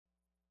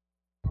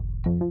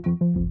Hi,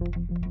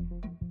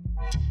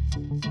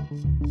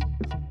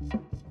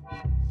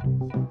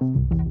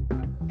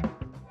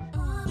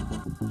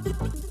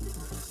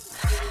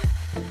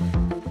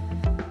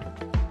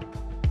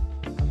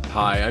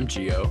 I'm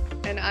Gio.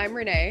 And I'm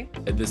Renee.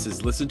 And this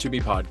is Listen to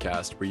Me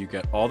Podcast, where you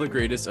get all the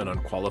greatest and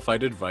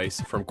unqualified advice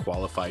from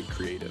qualified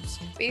creatives.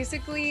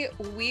 Basically,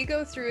 we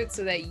go through it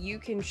so that you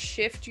can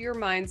shift your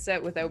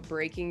mindset without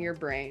breaking your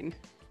brain.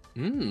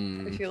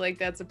 I feel like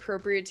that's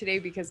appropriate today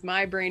because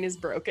my brain is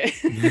broken.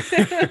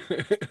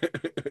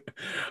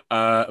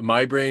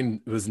 My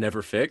brain was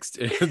never fixed.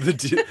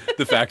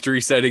 The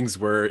factory settings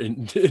were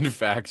in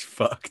fact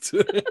fucked.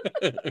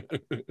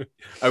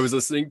 I was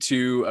listening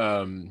to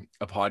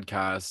a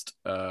podcast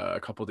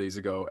a couple days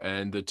ago,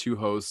 and the two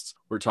hosts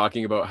were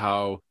talking about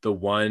how the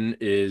one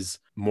is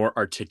more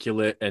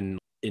articulate and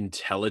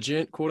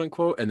intelligent, quote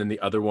unquote, and then the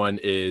other one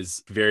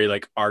is very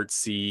like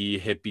artsy,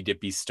 hippy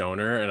dippy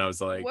stoner. And I was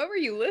like, what were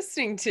you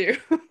listening to?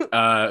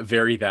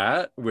 Very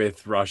That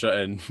with Raja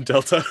and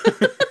Delta.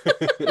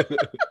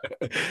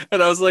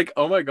 And I was like,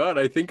 oh my god,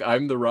 I think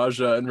I'm the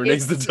Raja and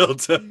Renee's the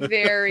Delta.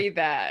 Very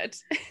That.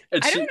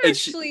 I don't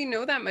actually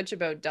know that much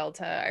about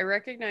Delta. I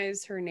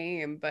recognize her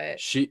name, but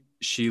she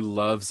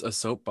loves a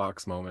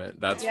soapbox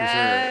moment. That's for sure.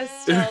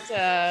 Yes,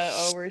 Delta.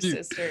 Oh, we're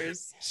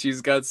sisters.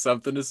 She's got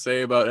something to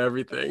say about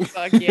everything.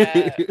 Fuck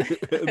yeah.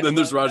 And then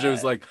there's Raja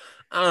who's like,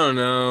 I don't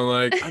know,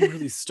 like I'm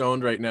really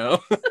stoned right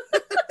now.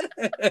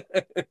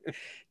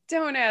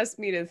 Don't ask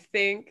me to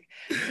think.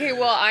 Okay,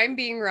 well, I'm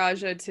being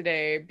Raja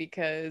today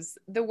because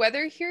the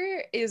weather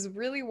here is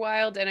really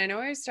wild. And I know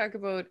I always talk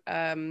about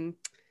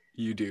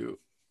You do.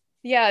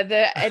 Yeah,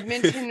 the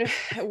Edmonton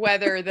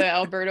weather, the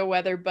Alberta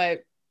weather,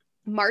 but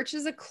March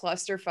is a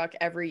clusterfuck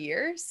every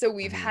year. So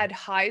we've had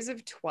highs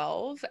of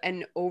 12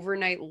 and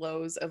overnight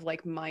lows of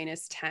like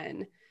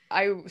 -10.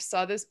 I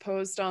saw this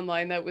post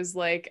online that was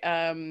like,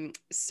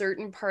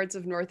 certain parts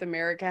of North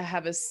America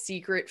have a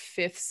secret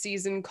 5th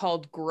season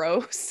called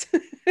Gross.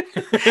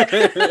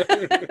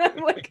 I'm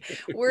like,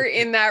 we're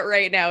in that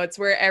right now. It's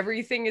where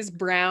everything is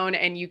brown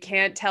and you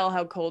can't tell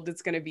how cold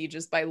it's going to be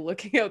just by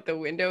looking out the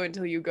window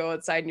until you go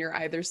outside and you're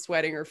either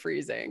sweating or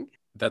freezing.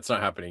 That's not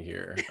happening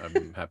here,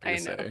 I'm happy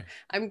to say.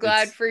 I'm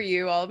glad for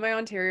you. All of my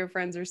Ontario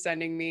friends are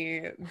sending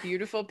me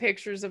beautiful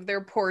pictures of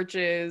their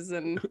porches.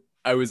 And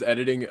I was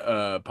editing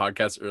a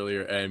podcast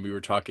earlier and we were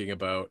talking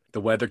about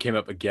the weather came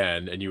up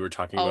again and you were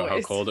talking about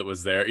how cold it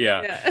was there.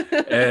 Yeah.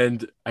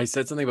 And I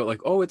said something about like,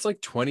 oh, it's like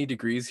 20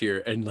 degrees here.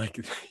 And like,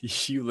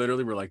 you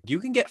literally were like, you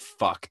can get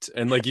fucked.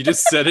 And like, you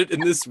just said it in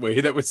this way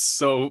that was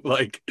so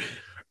like,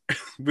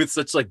 with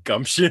such like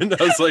gumption.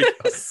 I was like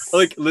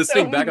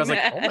listening so back, I was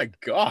like, oh my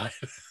God.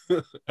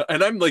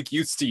 And I'm like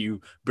used to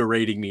you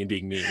berating me and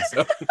being mean.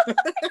 So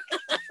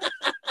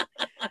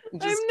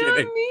I'm not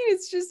mean.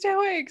 It's just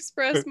how I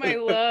express my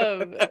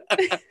love.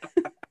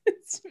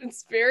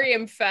 It's very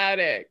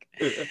emphatic.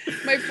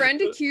 My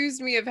friend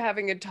accused me of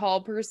having a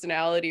tall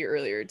personality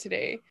earlier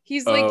today.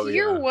 He's like,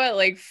 you're what,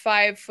 like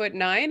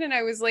 5'9"? And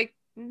I was like,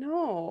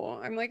 no,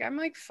 I'm like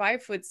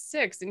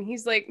 5'6", and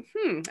he's like,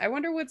 I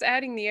wonder what's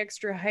adding the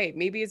extra height.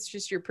 Maybe it's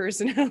just your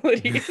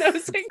personality. And I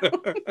was like,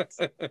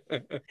 what?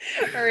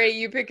 All right,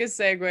 you pick a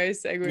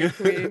segue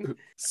queen.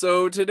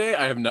 So today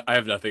I have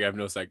nothing. I have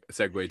no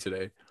segue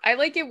today. I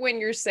like it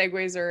when your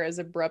segues are as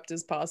abrupt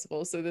as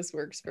possible, so this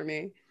works for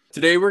me.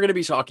 Today we're going to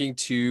be talking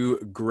to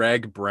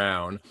Greg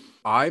Brown.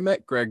 I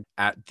met Greg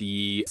at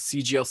the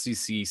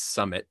CGLCC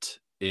Summit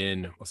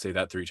I'll say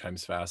that 3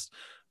 times fast.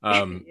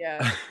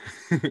 Yeah.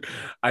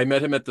 I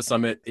met him at the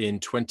summit in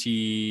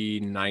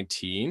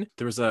 2019.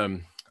 There was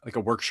like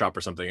a workshop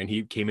or something, and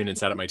he came in and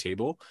sat at my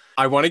table.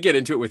 I want to get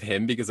into it with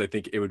him because I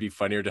think it would be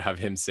funnier to have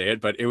him say it,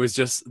 but it was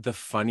just the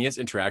funniest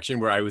interaction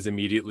where I was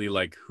immediately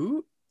like,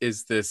 who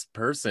is this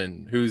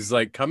person who's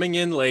like coming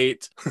in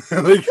late?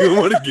 Like,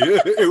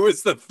 it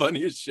was the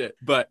funniest shit.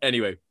 But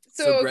anyway.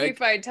 So Greg, okay,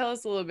 fine. Tell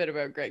us a little bit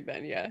about Greg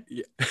then. Yeah.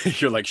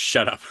 You're like,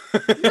 shut up.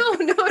 No.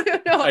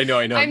 I know.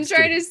 I'm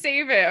trying to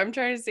save it. I'm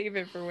trying to save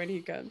it for when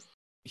he comes.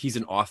 He's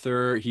an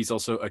author. He's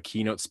also a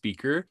keynote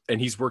speaker,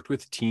 and he's worked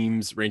with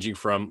teams ranging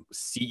from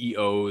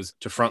CEOs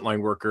to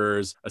frontline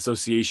workers,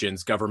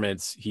 associations,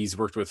 governments. He's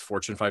worked with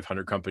Fortune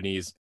 500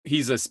 companies.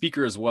 He's a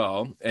speaker as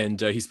well, and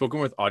he's spoken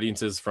with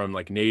audiences from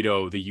like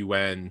NATO, the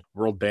UN,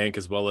 World Bank,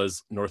 as well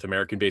as North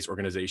American-based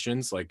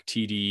organizations like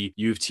TD,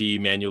 U of T,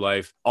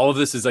 Manulife. All of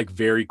this is like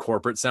very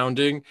corporate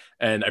sounding,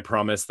 and I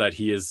promise that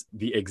he is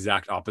the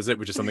exact opposite,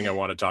 which is something I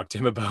want to talk to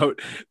him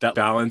about, that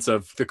balance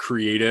of the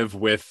creative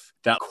with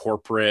that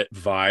corporate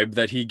vibe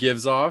that he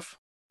gives off.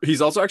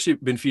 He's also actually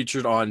been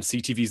featured on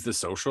CTV's The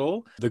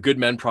Social, The Good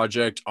Men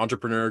Project,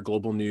 Entrepreneur,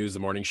 Global News, The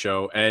Morning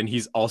Show, and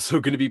he's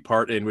also going to be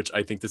part in, which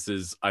I think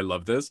I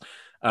love this,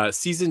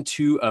 season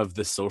 2 of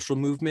The Social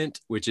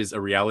Movement, which is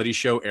a reality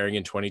show airing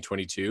in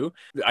 2022.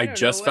 I don't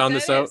just know what found that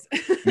this out.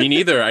 is. Me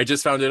neither. I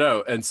just found it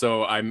out. And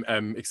so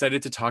I'm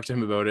excited to talk to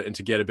him about it and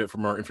to get a bit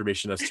more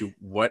information as to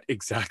what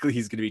exactly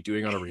he's going to be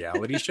doing on a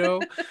reality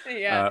show.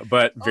 Yeah.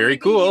 But Oh, very maybe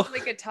cool. he's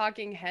like a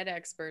talking head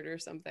expert or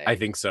something. I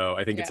think so.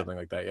 I think Yeah. it's something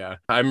like that. Yeah.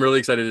 I'm really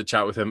excited to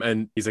chat with him.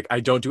 And he's like, I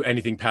don't do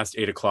anything past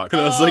 8 o'clock.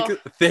 And I was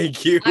like,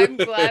 thank you. I'm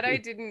glad I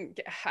didn't.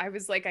 I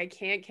was like, I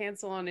can't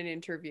cancel on an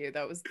interview.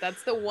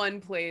 That's the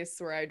one place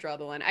where I draw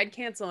the line. I'd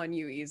cancel on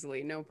you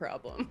easily, no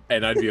problem.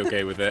 And I'd be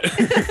okay with it.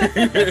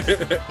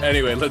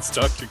 Anyway, let's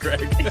talk to Greg.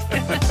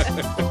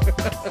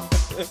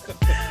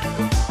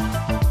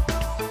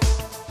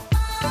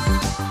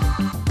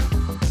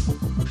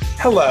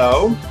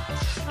 Hello.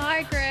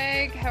 Hi,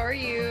 Greg. How are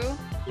you?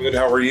 Good.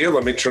 How are you?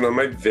 Let me turn on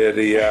my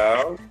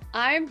video.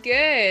 I'm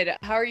good.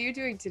 How are you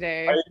doing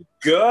today? I'm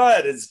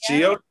good. Is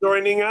Gio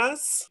joining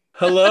us?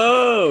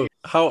 Hello.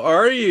 How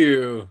are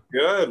you?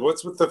 Good.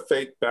 What's with the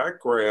fake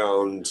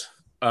background?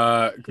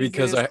 Because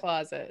He's in his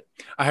closet.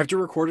 I have to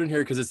record in here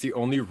because it's the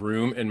only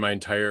room in my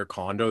entire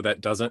condo that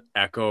doesn't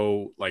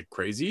echo like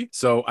crazy.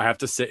 So I have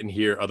to sit in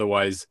here.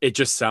 Otherwise, it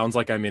just sounds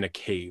like I'm in a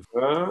cave.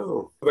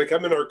 Oh, like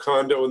I'm in our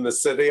condo in the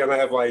city and I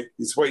have like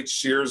these white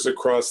shears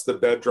across the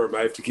bedroom.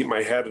 I have to keep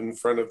my head in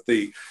front of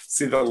the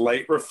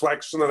light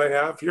reflection that I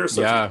have here.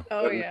 So Yeah.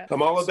 Oh, yeah.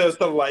 I'm all about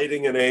the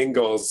lighting and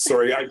angles.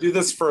 Sorry, I do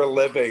this for a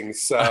living.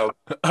 So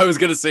I was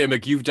going to say,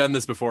 Mick, you've done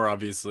this before,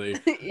 obviously.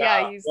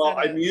 Yeah. well,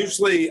 I'm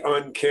usually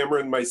on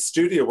camera in my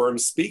studio where I'm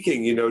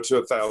speaking, to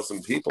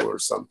 1,000 people or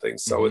something.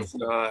 So it's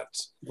not,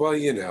 well,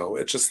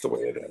 it's just the way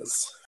it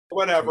is.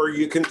 Whatever,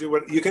 you can do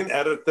it. You can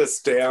edit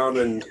this down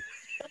and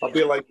I'll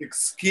be like,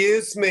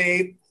 excuse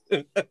me.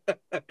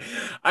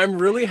 I'm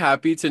really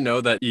happy to know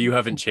that you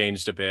haven't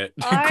changed a bit.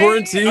 I-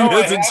 Quarantine No,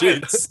 I hasn't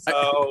haven't. changed.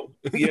 So,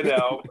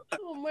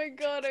 Oh my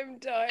God, I'm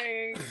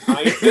dying.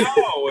 I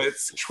know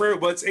it's true.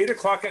 But it's 8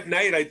 o'clock at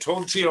night. I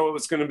told Gio it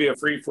was going to be a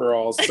free for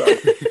all. So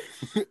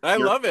I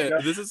love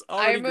it. This is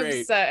already I'm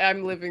great. upset.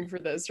 I'm living for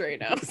this right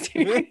now.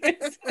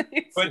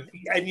 But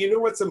and you know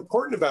what's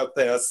important about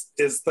this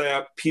is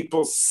that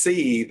people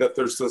see that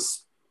there's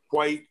this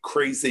white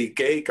crazy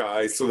gay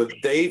guy so that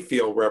they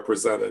feel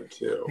represented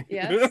too.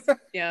 Yes.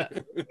 Yeah.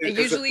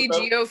 Usually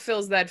Gio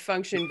fills that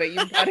function, but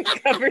you've got it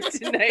covered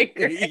tonight,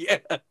 Greg.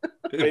 Yeah.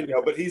 I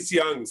know, but he's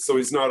young, so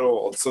he's not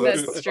old. So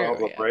that's That's the true,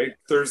 problem, yeah. right?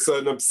 There's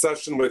an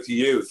obsession with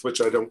youth,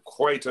 which I don't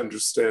quite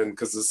understand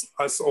because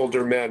us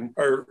older men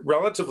are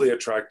relatively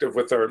attractive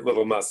with our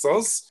little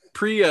muscles.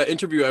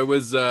 Pre-interview, I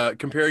was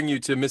comparing you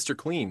to Mr.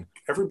 Clean.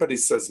 Everybody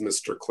says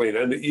Mr. Clean.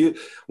 And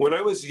when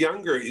I was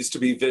younger, it used to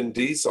be Vin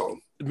Diesel.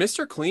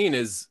 Mr. Clean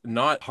is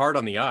not hard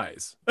on the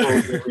eyes.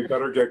 Okay, we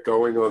better get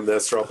going on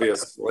this or I'll be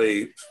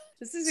asleep.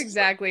 This is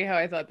exactly how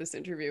I thought this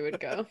interview would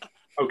go.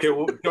 Okay,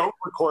 well, don't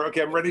record.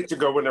 Okay, I'm ready to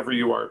go whenever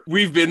you are.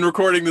 We've been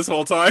recording this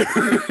whole time.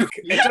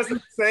 It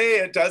doesn't say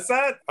it, does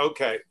that?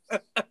 Okay.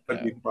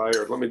 I'd be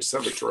fired. Let me just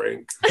have a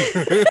drink.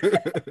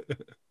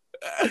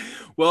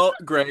 Well,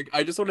 Greg,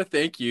 I just want to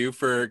thank you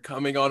for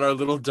coming on our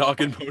little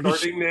dog and pony show.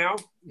 Starting now?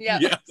 Yeah.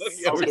 Yeah.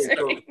 Okay, so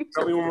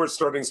tell me when we're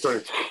starting.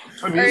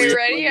 Are you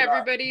ready,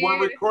 everybody?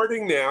 We're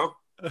recording now.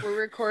 We're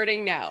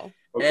recording now.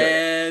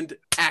 Okay. And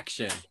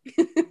action.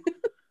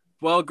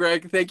 Well,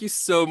 Greg, thank you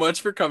so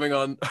much for coming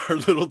on our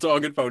little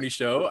dog and pony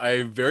show.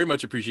 I very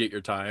much appreciate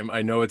your time.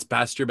 I know it's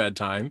past your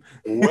bedtime.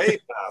 Way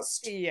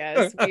past.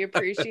 Yes, we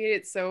appreciate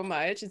it so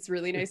much. It's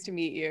really nice to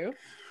meet you.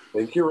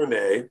 Thank you,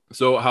 Renee.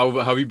 So how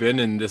have you been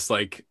in this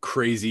like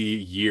crazy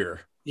year?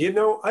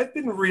 I've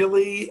been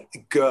really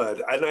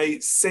good. And I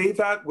say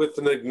that with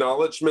an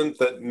acknowledgement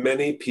that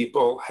many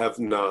people have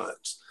not.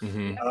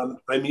 Mm-hmm.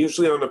 I'm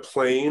usually on a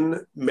plane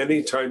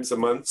many times a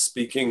month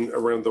speaking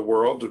around the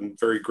world and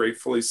very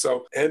gratefully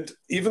so. And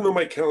even though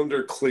my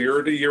calendar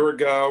cleared a year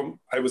ago,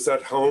 I was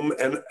at home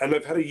and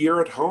I've had a year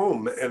at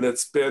home and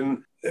it's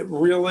been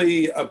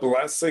really a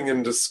blessing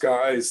in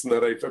disguise in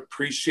that I've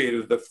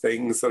appreciated the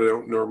things that I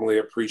don't normally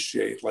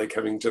appreciate, like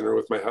having dinner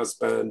with my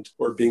husband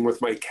or being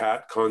with my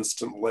cat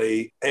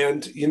constantly.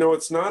 And,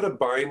 it's not a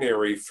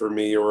binary for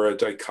me or a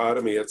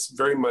dichotomy. It's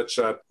very much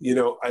I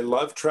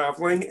love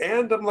traveling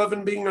and I'm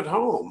loving being at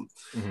home.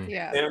 Mm-hmm.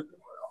 Yeah. And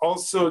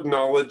also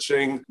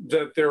acknowledging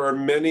that there are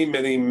many,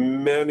 many,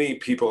 many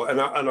people, and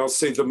I'll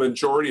say the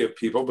majority of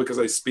people, because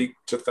I speak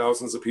to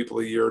thousands of people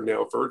a year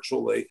now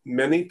virtually,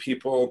 many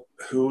people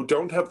who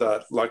don't have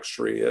that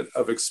luxury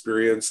of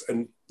experience.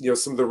 And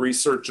some of the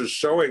research is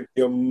showing,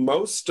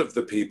 most of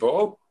the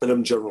people, and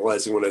I'm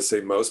generalizing when I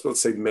say most, but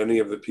let's say many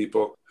of the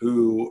people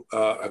who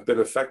have been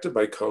affected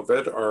by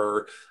COVID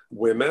are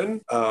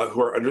women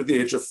who are under the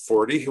age of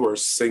 40, who are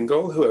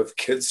single, who have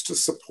kids to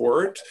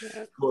support,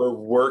 who are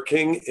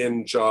working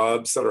in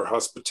jobs that are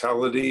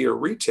hospitality or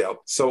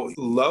retail. So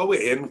low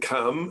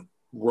income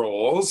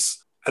roles.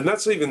 And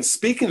that's not even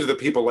speaking to the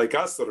people like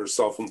us that are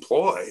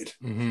self-employed,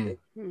 Mm-hmm.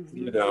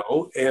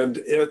 and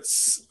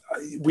it's,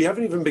 we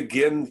haven't even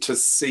begun to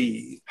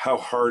see how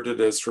hard it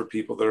is for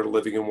people that are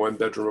living in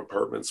 1-bedroom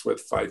apartments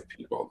with 5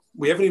 people.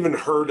 We haven't even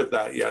heard of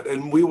that yet,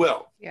 and we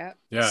will. Yeah.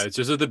 Yeah, it's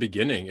just at the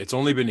beginning. It's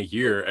only been a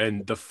year,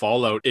 and the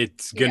fallout,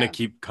 it's going to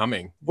keep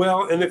coming.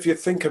 Well, and if you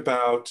think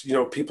about,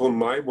 people in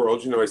my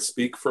world, I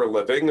speak for a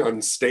living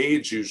on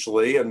stage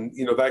usually, and,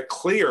 that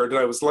cleared. And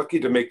I was lucky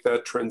to make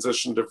that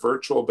transition to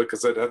virtual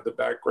because I'd had the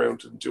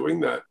background in doing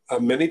that.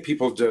 Many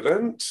people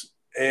didn't.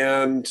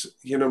 And,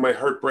 my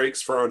heart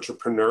breaks for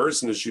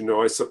entrepreneurs. And as you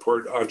know, I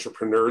support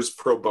entrepreneurs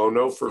pro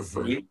bono for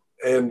free.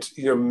 And,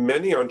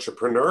 many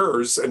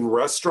entrepreneurs and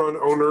restaurant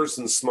owners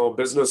and small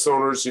business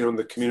owners, in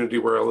the community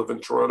where I live in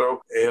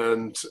Toronto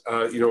and,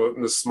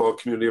 in the small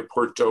community of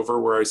Port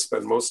Dover, where I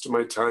spend most of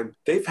my time,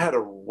 they've had a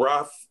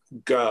rough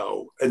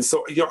go. And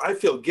so, I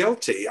feel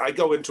guilty. I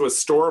go into a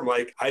store, I'm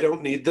like, I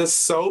don't need this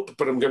soap,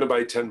 but I'm going to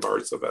buy 10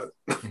 bars of it.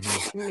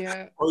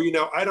 Yeah. Or,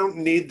 I don't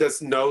need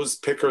this nose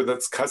picker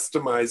that's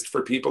customized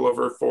for people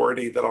over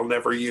 40 that I'll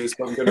never use,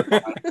 but I'm going to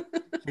buy.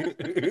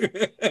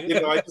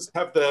 I just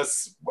have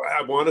this,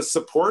 I want to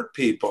support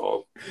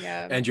people.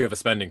 Yeah. And you have a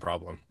spending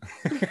problem.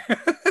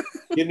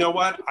 You know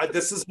what?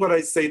 This is what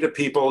I say to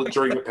people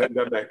during the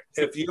pandemic.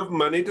 If you have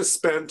money to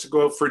spend to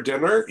go out for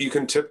dinner, you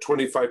can tip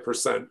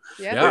 25%.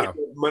 Yeah. If you have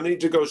money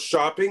to go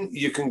shopping,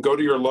 you can go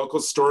to your local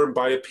store and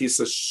buy a piece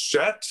of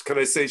shit. Can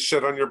I say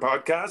shit on your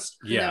podcast?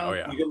 Yeah. No. Oh,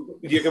 yeah.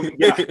 You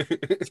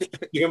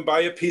can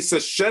buy a piece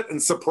of shit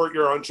and support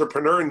your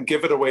entrepreneur and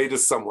give it away to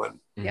someone.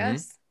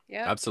 Yes.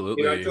 Yeah.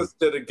 Absolutely. I just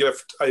did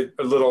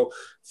a little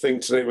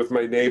thing today with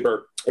my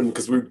neighbor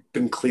because we've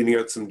been cleaning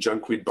out some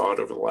junk we'd bought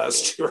over the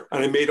last year.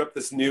 And I made up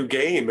this new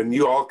game and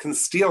you all can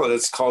steal it.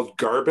 It's called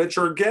Garbage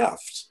or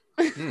Gift.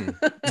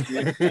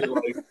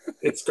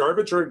 It's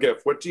garbage or a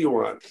gift. What do you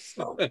want?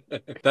 So.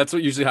 That's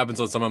what usually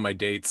happens on some of my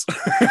dates.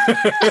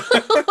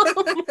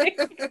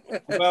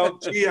 Well,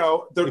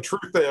 Gio, the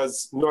truth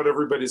is not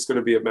everybody's going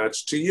to be a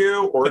match to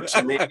you or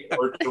to me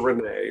or to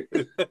Renee.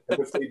 And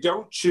if they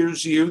don't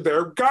choose you,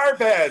 they're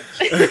garbage.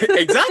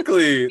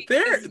 Exactly.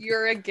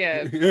 You're a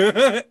gift.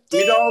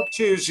 We don't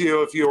choose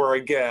you if you are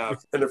a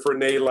gift. And if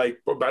Renee I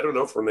don't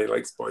know if Renee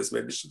likes boys,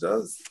 maybe she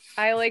does.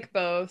 I like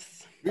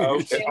both.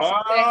 Okay.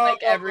 I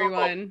like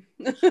everyone.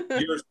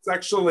 You're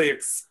sexually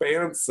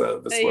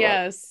expansive.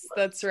 Yes,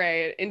 that's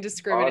right.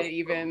 Indiscriminate, Awesome.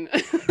 even.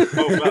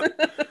 Well,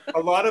 a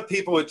lot of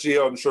people with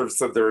Gio, I'm sure, have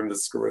said they're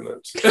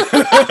indiscriminate.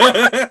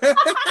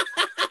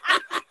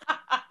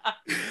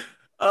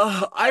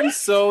 I'm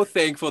so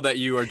thankful that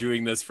you are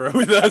doing this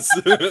with us.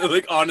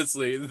 Like,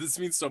 honestly, this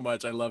means so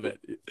much. I love it.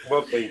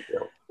 Well, thank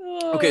you.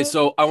 Okay,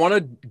 so I want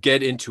to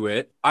get into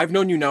it. I've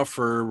known you now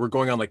we're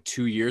going on like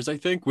 2 years, I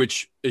think,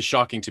 which is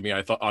shocking to me.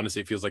 I thought,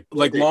 honestly, it feels like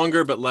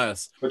longer, but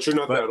less. But you're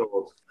not that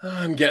old.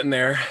 I'm getting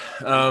there.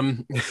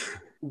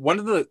 One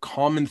of the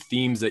common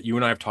themes that you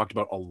and I have talked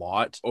about a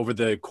lot over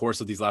the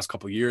course of these last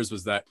couple of years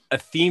was that a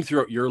theme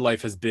throughout your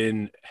life has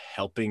been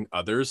helping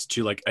others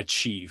to like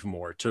achieve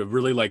more, to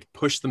really like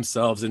push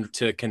themselves and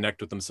to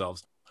connect with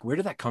themselves. Where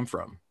did that come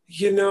from?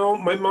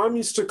 My mom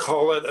used to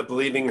call it a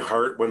bleeding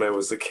heart when I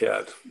was a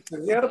kid.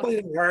 You got a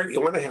bleeding heart,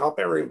 you want to help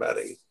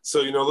everybody.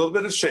 So, a little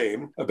bit of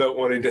shame about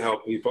wanting to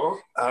help people.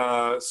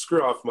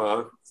 Screw off,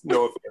 Ma.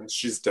 No offense,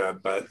 she's dead,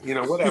 but,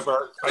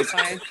 whatever.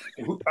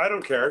 I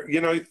don't care.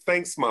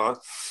 Thanks, Ma.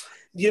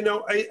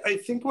 I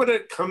think what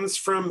it comes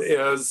from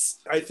is,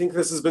 I think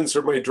this has been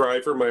sort of my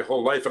driver my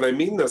whole life, and I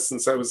mean this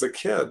since I was a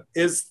kid,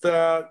 is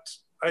that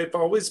I've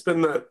always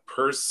been that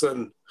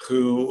person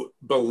who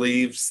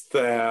believes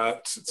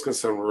that, it's going to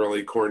sound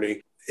really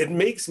corny, it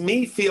makes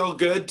me feel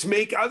good to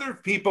make other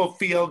people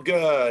feel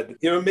good.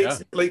 It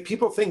makes like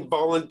people think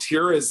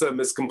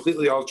volunteerism is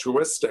completely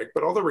altruistic,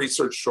 but all the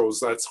research shows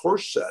that's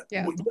horseshit.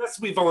 Yeah.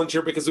 Yes, we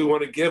volunteer because we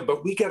want to give,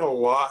 but we get a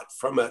lot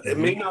from it. It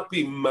may not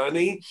be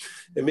money.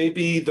 It may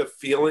be the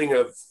feeling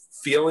of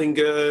feeling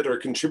good or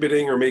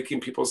contributing or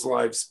making people's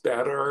lives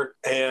better.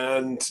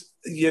 And,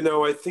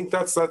 I think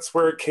that's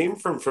where it came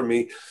from for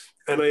me.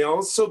 And I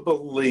also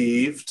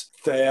believed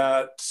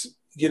that,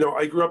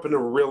 I grew up in a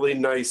really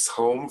nice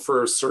home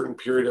for a certain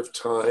period of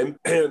time.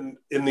 And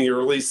in the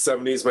early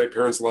 70s, my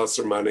parents lost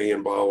their money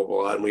and blah, blah,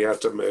 blah. And we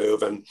had to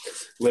move and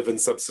live in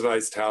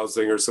subsidized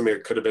housing or something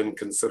that could have been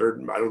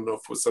considered, I don't know if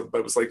it was, but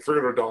it was like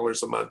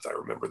 $300 a month. I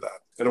remember that.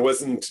 And it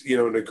wasn't,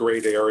 in a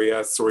great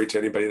area. Sorry to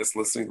anybody that's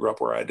listening, grew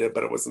up where I did,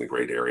 but it wasn't a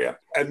great area.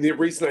 And the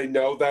reason I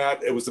know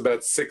that, it was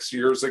about 6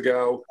 years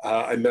ago.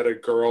 I met a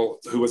girl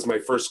who was my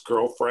first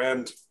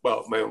girlfriend.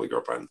 Well, my only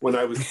girlfriend when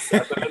I was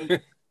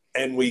 7.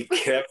 And we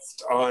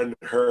kissed on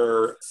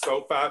her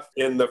sofa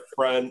in the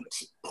front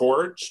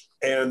porch.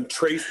 And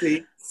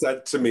Tracy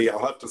said to me,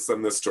 I'll have to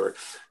send this to her.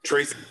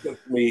 Tracy said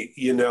to me,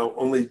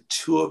 only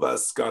 2 of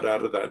us got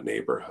out of that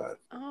neighborhood.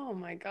 Oh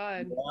my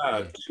God.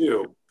 Yeah,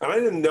 2. And I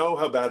didn't know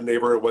how bad a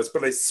neighborhood it was,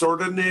 but I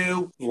sort of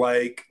knew,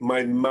 like,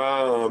 my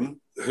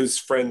mom whose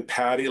friend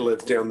Patty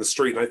lived down the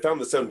street. And I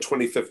found this out in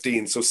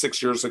 2015, so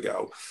 6 years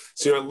ago.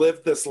 So, I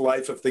lived this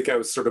life of think I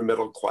was sort of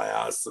middle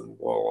class and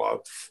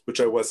which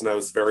I wasn't. I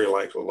was very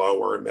like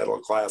lower middle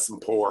class and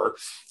poor.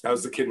 I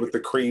was the kid with the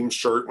cream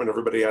shirt when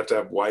everybody had to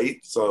have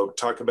white. So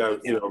talk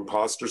about,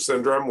 imposter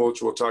syndrome,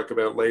 which we'll talk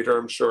about later,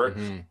 I'm sure.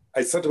 Mm-hmm.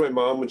 I said to my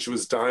mom when she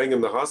was dying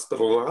in the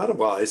hospital in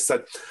Ottawa, I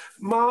said,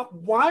 "Mom,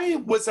 why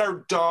was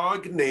our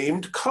dog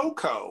named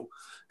Coco?"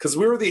 Because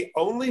we were the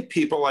only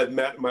people I've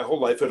met in my whole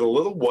life who had a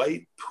little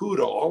white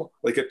poodle,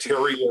 like a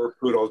terrier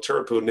poodle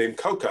named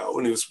Coco,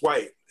 and he was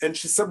white. And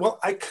she said, "Well,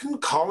 I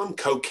couldn't call him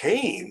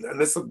Cocaine."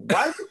 And I said,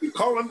 "Why would you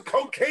call him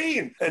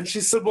Cocaine?" And she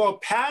said, "Well,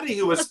 Patty,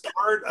 who was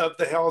part of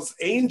the Hells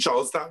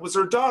Angels, that was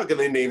her dog, and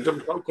they named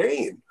him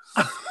Cocaine."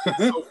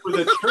 So for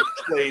the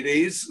church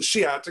ladies,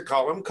 she had to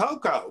call him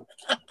Coco.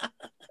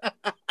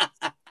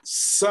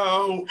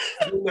 So,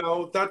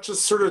 that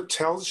just sort of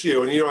tells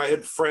you. And, I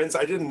had friends,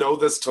 I didn't know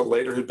this till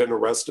later, who'd been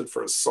arrested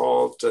for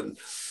assault and,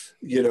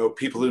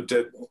 people who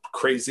did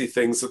crazy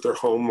things at their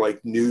home,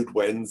 like nude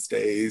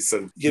Wednesdays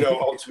and,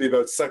 all to be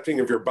about accepting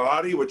of your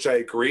body, which I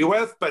agree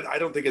with, but I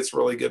don't think it's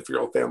really good for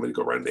your whole family to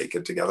go around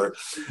naked together.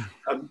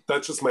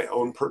 That's just my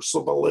own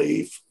personal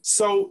belief.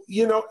 So,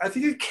 I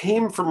think it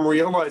came from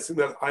realizing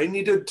that I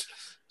needed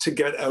to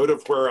get out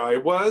of where I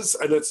was.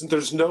 And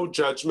there's no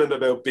judgment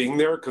about being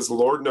there because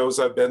Lord knows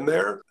I've been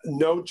there.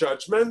 No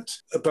judgment,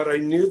 but I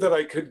knew that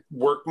I could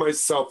work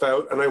myself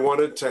out and I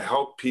wanted to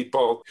help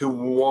people who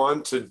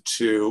wanted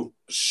to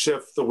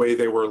shift the way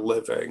they were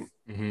living.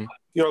 Mm-hmm.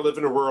 I live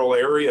in a rural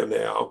area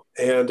now,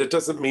 and it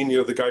doesn't mean,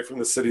 the guy from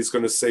the city is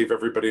going to save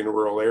everybody in a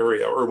rural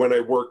area. Or when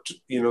I worked,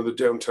 the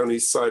downtown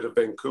east side of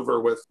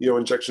Vancouver with,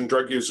 injection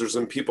drug users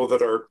and people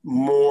that are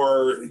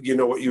more,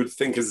 what you would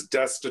think is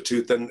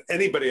destitute than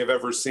anybody I've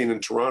ever seen in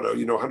Toronto.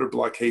 100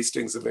 Block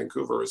Hastings in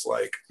Vancouver is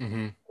like,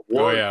 mm-hmm.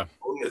 war zone.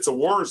 It's a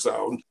war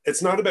zone.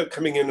 It's not about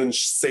coming in and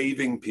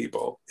saving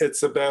people.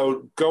 It's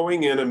about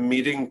going in and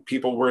meeting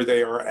people where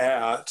they are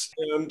at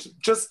and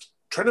just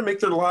trying to make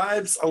their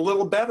lives a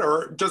little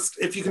better, just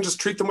if you can just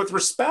treat them with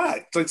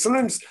respect. Like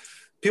sometimes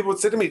people would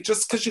say to me,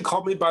 just because you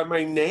called me by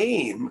my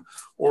name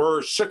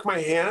or shook my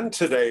hand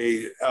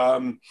today.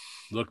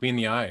 Look me in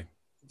the eye.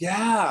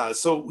 Yeah.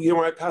 So,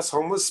 I pass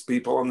homeless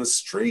people on the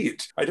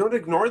street. I don't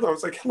ignore them. I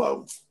was like,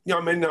 hello. I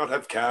may not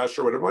have cash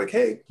or whatever. I'm like,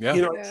 hey,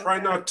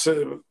 try not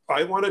to.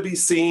 I want to be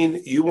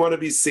seen. You want to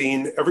be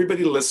seen.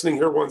 Everybody listening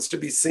here wants to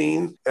be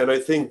seen. And I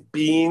think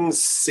being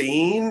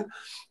seen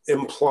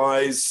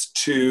implies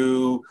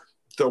to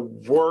the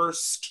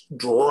worst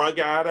drug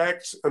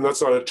addict, and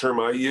that's not a term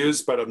I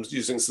use, but I'm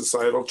using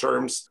societal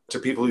terms, to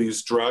people who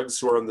use drugs,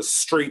 who are on the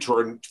street, who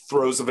are in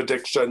throes of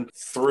addiction,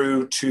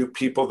 through to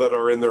people that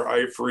are in their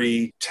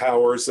ivory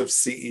towers of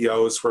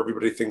CEOs where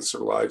everybody thinks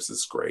their lives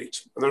is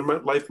great. And their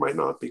life might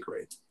not be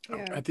great.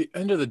 Yeah. At the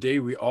end of the day,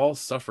 we all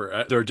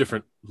suffer. There are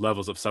different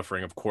levels of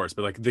suffering, of course,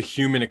 but like the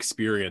human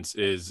experience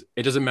is,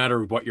 it doesn't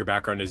matter what your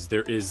background is,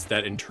 there is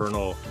that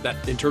internal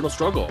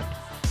struggle.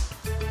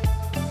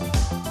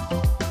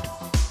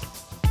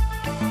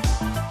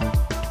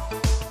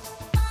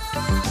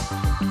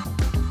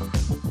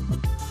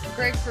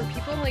 Greg, for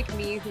people like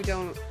me who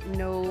don't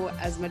know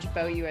as much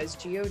about you as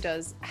Gio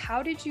does,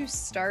 how did you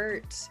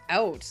start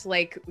out?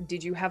 Like,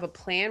 did you have a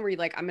plan where you're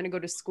like, I'm going to go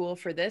to school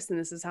for this and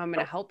this is how I'm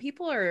going to help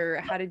people?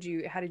 Or how did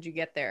you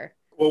get there?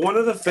 Well, one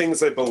of the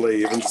things I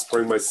believe, and just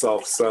pouring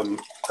myself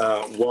some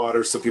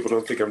water so people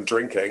don't think I'm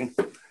drinking,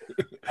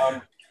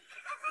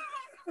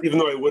 even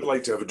though I would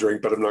like to have a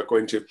drink, but I'm not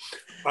going to.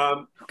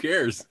 Who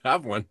cares?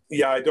 Have one.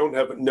 Yeah, I don't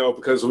have it. No,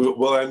 because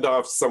we'll end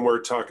off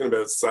somewhere talking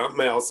about something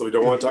else that we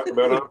don't want to talk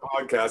about on a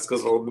podcast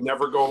because it'll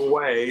never go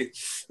away.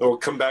 It'll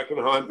come back and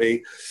haunt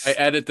me. I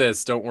edit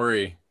this. Don't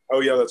worry.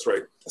 Oh, yeah, that's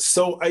right.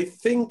 So I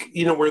think,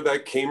 where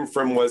that came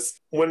from was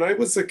when I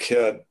was a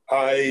kid,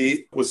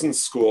 I was in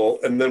school.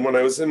 And then when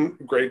I was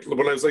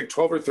like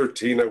 12 or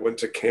 13, I went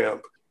to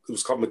camp. It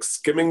was called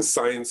McSkimming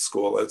Science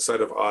School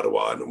outside of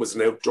Ottawa. And it was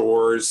an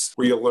outdoors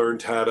where you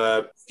learned how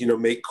to,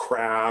 make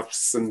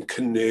crafts and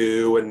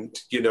canoe and,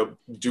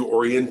 do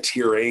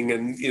orienteering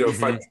and,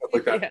 fun stuff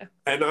like that. Yeah.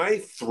 And I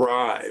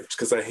thrived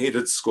because I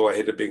hated school. I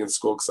hated being in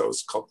school because I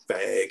was called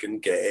fag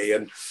and gay.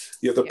 And,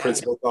 the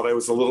principal thought I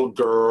was a little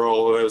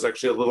girl. And I was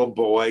actually a little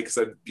boy because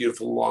I had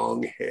beautiful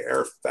long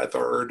hair,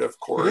 feathered, of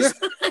course.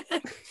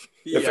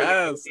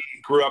 Yes.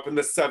 Grew up in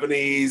the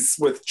 70s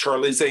with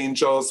Charlie's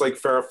Angels, like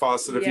Farrah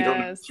Fawcett. If you don't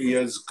know who she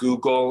is,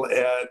 Google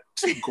it.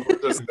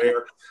 Gorgeous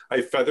there.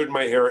 I feathered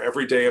my hair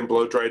every day and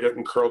blow dried it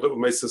and curled it with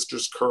my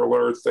sister's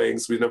curler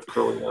things. We didn't have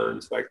curling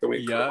irons back then.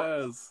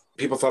 Yes.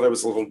 People thought I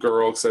was a little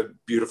girl because I had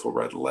beautiful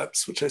red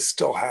lips, which I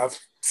still have.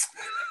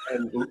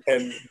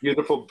 And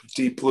beautiful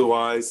deep blue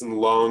eyes and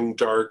long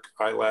dark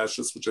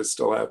eyelashes, which I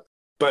still have.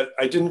 But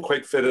I didn't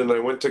quite fit in. I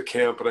went to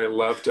camp and I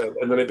loved it.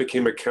 And then I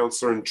became a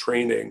counselor in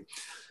training.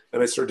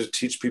 And I started to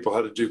teach people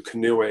how to do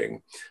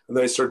canoeing. And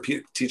then I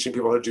started teaching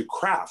people how to do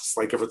crafts,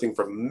 like everything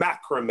from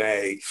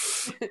macrame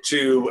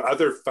to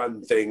other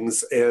fun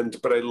things.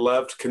 But I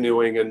loved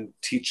canoeing and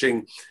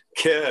teaching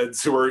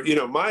kids who were,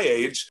 my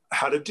age,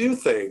 how to do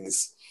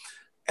things.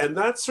 And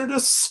that sort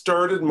of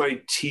started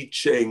my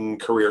teaching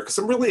career, because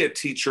I'm really a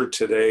teacher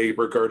today,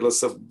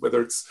 regardless of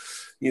whether it's,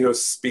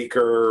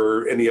 speaker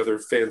or any other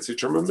fancy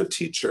term. I'm a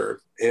teacher.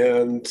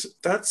 And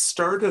that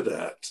started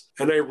it.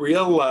 And I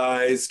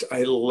realized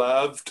I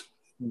loved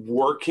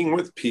working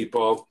with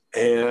people,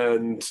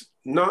 and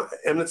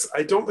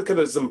I don't look at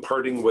it as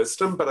imparting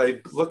wisdom, but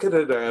I look at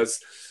it as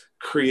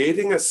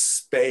creating a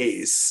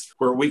space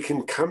where we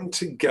can come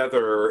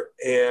together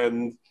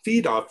and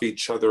feed off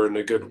each other in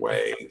a good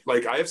way.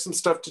 Like, I have some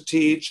stuff to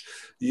teach,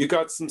 you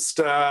got some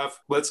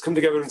stuff, let's come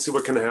together and see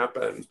what can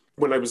happen.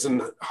 When I was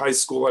in high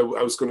school,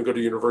 I was going to go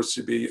to university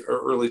to be an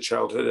early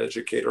childhood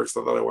educator,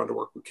 so I thought I wanted to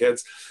work with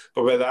kids.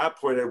 But by that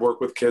point, I'd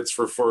worked with kids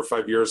for 4 or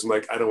 5 years. I'm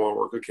like, I don't want to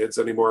work with kids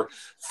anymore,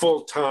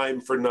 full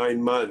time for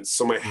 9 months.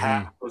 So my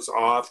hat was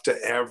off to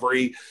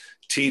every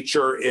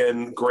teacher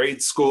in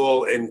grade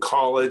school, in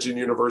college, and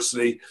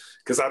university,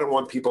 because I don't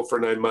want people for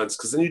 9 months,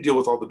 because then you deal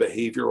with all the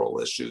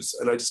behavioral issues,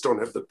 and I just don't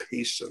have the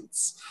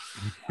patience.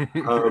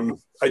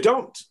 I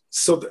don't.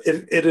 So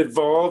it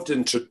evolved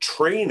into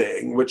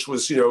training, which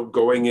was,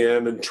 going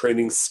in and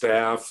training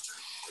staff.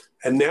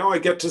 And now I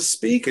get to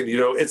speak, and,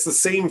 it's the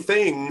same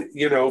thing,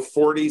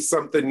 40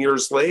 something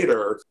years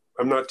later.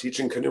 I'm not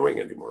teaching canoeing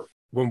anymore.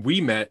 When we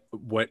met,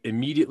 what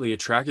immediately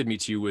attracted me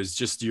to you was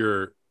just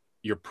your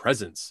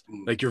presence.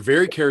 Like, you're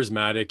very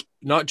charismatic,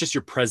 not just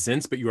your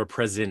presence, but you are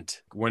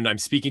present. When I'm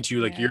speaking to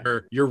you, like,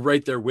 you're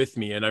right there with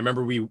me. And I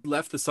remember we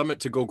left the summit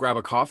to go grab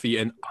a coffee,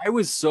 and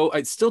I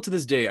still to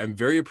this day, I'm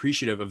very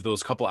appreciative of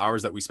those couple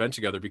hours that we spent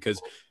together,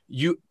 because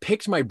you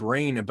picked my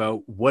brain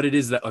about what it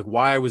is that, like,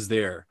 why I was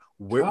there.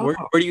 Where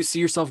do you see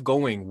yourself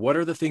going? What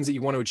are the things that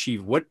you want to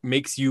achieve? What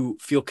makes you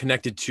feel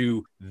connected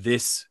to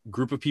this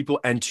group of people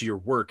and to your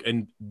work?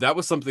 And that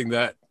was something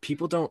that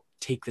people don't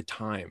take the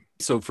time.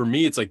 So for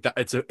me, it's like that.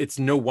 It's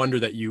no wonder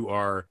that you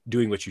are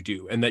doing what you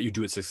do and that you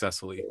do it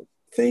successfully.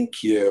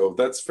 Thank you.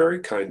 That's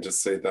very kind to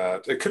say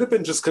that. It could have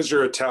been just because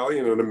you're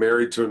Italian and I'm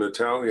married to an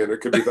Italian.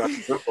 It could be that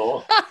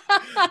simple.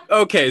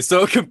 Okay,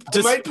 so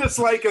I might just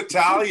like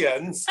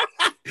Italians.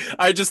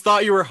 I just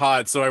thought you were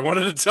hot, so I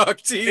wanted to talk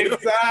to you.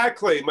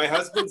 Exactly. My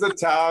husband's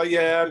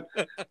Italian,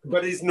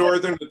 but he's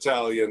Northern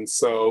Italian.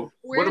 So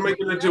what am I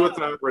going to do with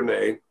that,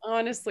 Renee?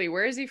 Honestly,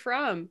 where is he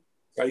from?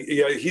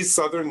 He's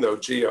Southern, though,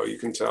 Geo, you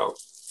can tell.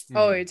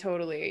 Oh,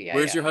 totally. Yeah.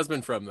 Where's your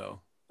husband from, though?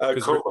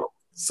 Como.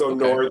 So okay.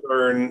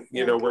 Northern,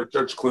 where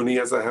George Clooney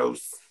has a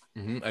house.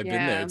 I've been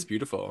there. It's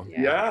beautiful.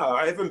 Yeah,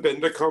 I haven't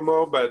been to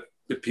Como, but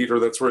Peter,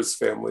 that's where his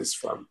family's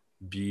from.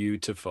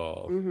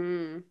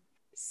 Beautiful.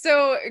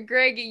 So,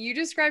 Greg, you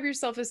describe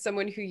yourself as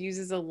someone who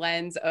uses a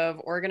lens of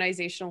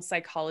organizational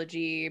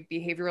psychology,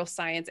 behavioral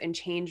science, and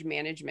change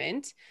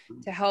management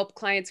to help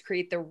clients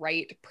create the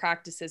right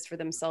practices for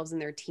themselves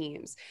and their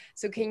teams.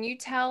 So can you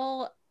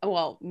tell,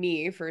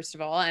 me, first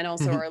of all, and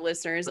also our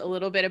listeners, a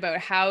little bit about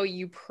how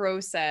you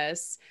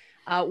process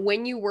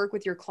when you work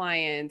with your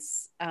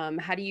clients?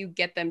 How do you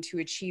get them to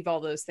achieve all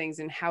those things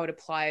and how it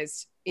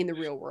applies in the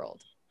real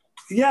world?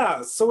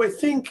 Yeah. So I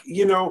think,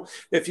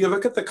 if you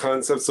look at the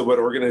concepts of what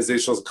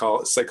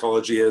organizational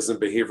psychology is and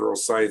behavioral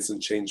science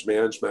and change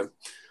management,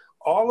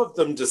 all of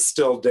them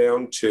distill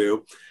down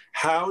to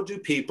how do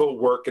people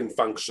work and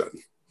function?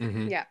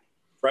 Yeah.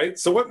 Right.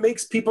 So what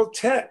makes people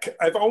tick?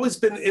 I've always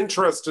been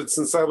interested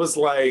since I was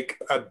like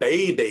a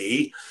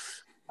baby.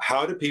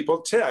 How do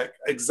people tick?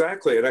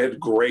 Exactly. And I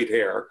had great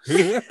hair.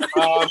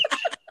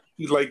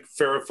 Like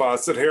Farrah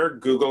Fawcett hair.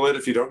 Google it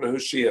if you don't know who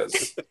she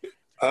is.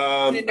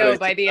 I know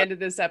by the end of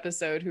this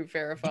episode who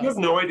Farrah Fawcett is. You have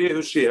no idea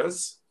who she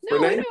is? No,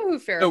 Renee? I know who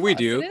Farrah Fawcett we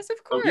do. is,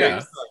 of course.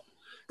 Okay.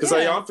 Because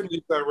I often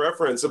use that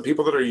reference of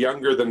people that are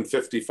younger than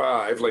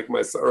 55, like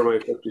my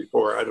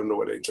 54. I don't know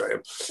what age I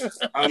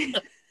am.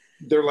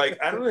 They're like,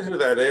 I don't know who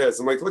that is.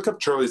 I'm like, look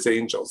up Charlie's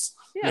Angels.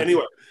 Yeah.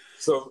 Anyway,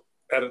 so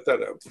edit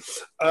that out.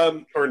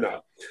 Or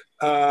not.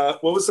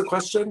 What was the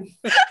question?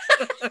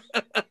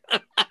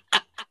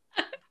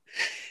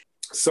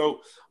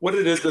 So what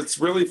it is, it's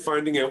really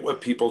finding out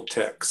what people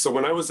tick. So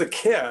when I was a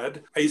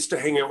kid, I used to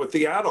hang out with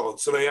the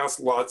adults and I asked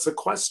lots of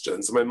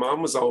questions. My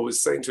mom was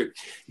always saying to me,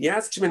 you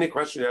ask too many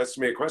questions, you ask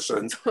too many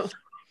questions.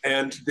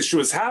 And she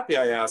was happy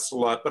I asked a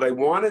lot, but I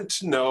wanted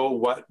to know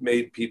what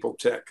made people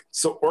tick.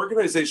 So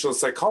organizational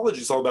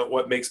psychology is all about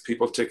what makes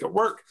people tick at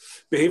work.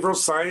 Behavioral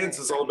science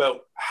is all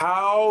about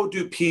how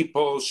do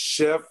people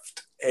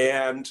shift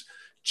and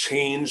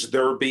change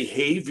their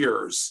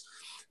behaviors.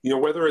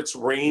 Whether it's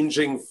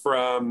ranging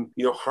from,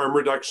 harm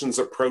reductions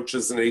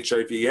approaches in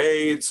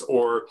HIV/AIDS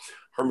or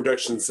harm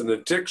reductions in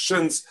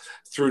addictions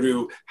through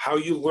to how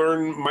you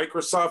learn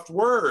Microsoft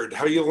Word,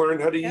 how you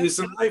learn how to use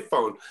an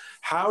iPhone,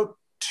 how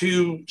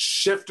to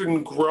shift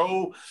and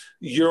grow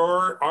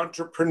your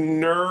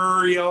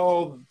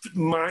entrepreneurial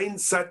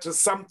mindset to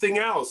something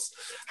else,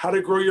 how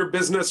to grow your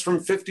business from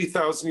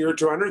 50,000 a year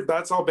to 100.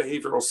 That's all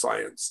behavioral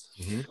science.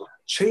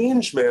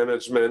 Change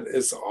management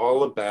is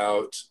all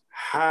about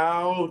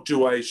how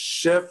do I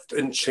shift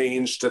and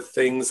change to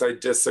things I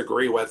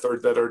disagree with or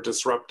that are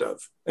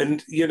disruptive?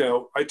 And,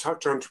 I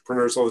talk to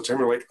entrepreneurs all the time.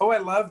 They're like, oh, I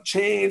love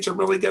change. I'm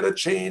really good at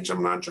change. I'm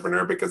an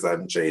entrepreneur because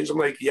I'm changed. I'm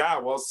like, yeah,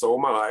 well, so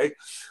am I.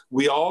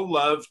 We all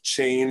love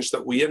change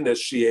that we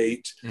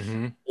initiate,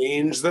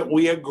 change that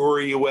we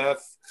agree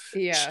with,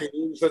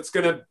 change that's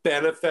going to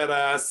benefit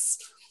us.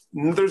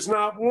 There's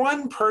not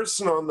one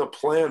person on the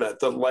planet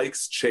that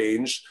likes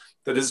change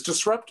that is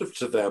disruptive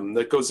to them,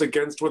 that goes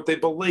against what they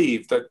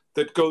believe,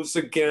 that goes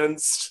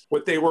against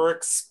what they were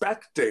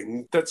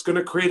expecting, that's going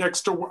to create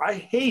extra work.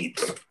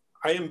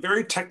 I am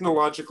very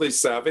technologically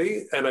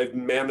savvy, and I've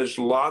managed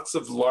lots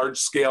of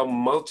large-scale,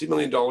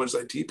 multi-million dollars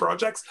IT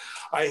projects.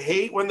 I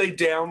hate when they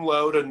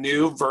download a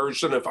new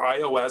version of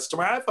iOS to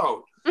my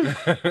iPhone.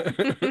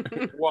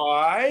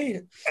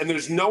 Why? And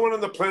there's no one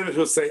on the planet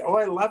who'll say, oh,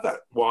 I love it.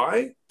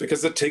 Why?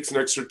 Because it takes an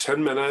extra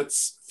 10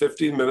 minutes,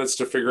 15 minutes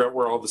to figure out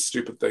where all the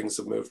stupid things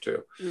have moved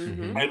to.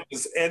 And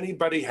does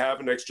anybody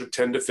have an extra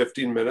 10 to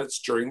 15 minutes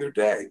during their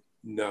day?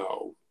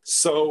 No.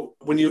 So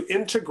when you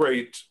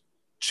integrate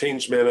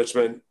change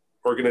management,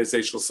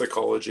 organizational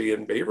psychology,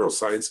 and behavioral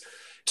science,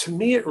 to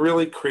me, it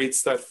really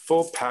creates that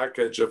full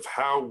package of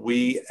how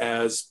we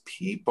as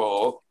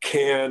people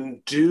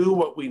can do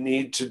what we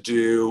need to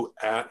do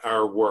at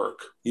our work.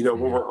 When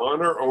we're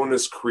on our own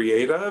as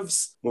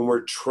creatives, when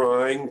we're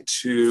trying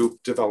to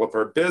develop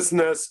our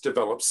business,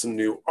 develop some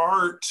new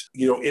art,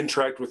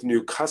 interact with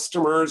new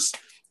customers,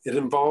 it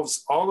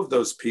involves all of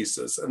those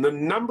pieces. And the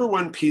number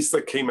one piece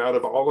that came out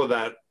of all of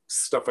that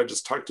stuff I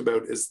just talked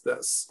about is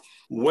this.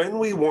 When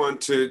we want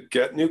to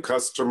get new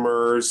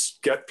customers,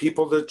 get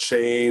people to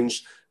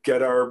change,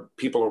 get our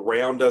people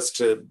around us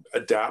to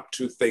adapt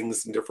to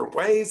things in different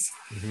ways,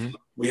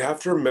 we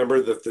have to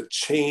remember that the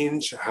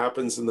change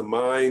happens in the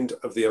mind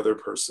of the other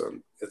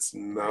person. It's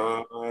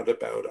not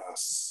about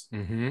us.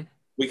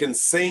 We can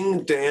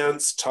sing,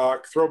 dance,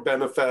 talk, throw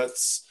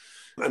benefits,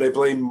 and I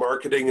blame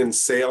marketing and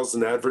sales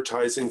and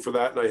advertising for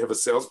that. And I have a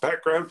sales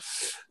background.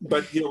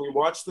 But, we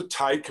watch the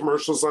Tide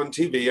commercials on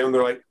TV and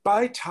they're like,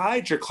 buy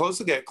Tide, your clothes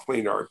will get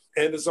cleaner.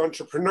 And as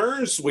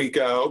entrepreneurs, we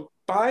go,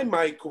 buy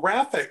my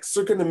graphics.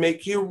 They're going to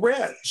make you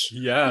rich.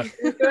 Yeah.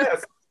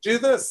 Do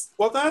this.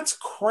 Well, that's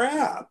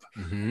crap.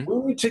 We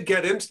need to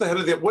get into the head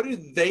of what do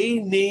they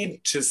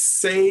need to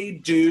say,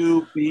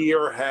 do, be,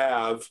 or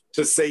have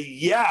to say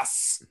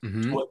yes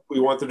to what we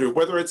want to do,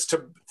 whether it's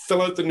to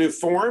fill out the new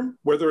form,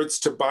 whether it's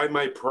to buy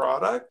my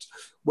product,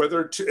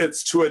 whether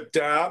it's to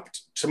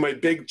adapt to my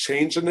big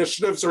change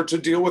initiatives or to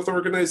deal with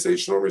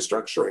organizational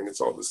restructuring.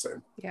 It's all the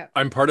same. Yeah.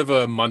 I'm part of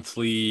a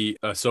monthly,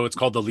 so it's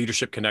called the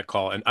Leadership Connect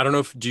call. And I don't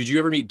know did you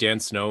ever meet Dan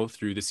Snow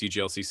through the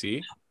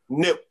CGLCC?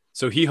 No.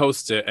 So he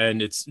hosts it,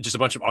 and it's just a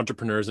bunch of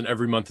entrepreneurs, and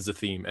every month is a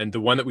theme. And the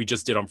one that we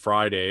just did on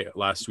Friday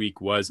last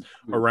week was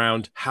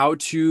around how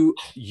to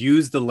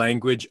use the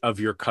language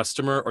of your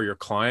customer or your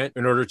client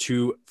in order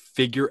to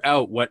figure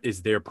out what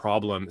is their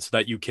problem so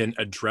that you can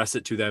address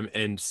it to them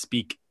and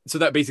speak, so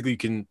that basically you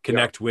can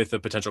connect with a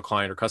potential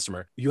client or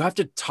customer. You have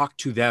to talk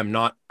to them,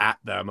 not at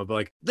them, of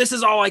like, this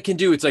is all I can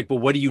do. It's like, but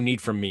what do you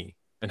need from me?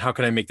 And how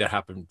can I make that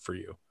happen for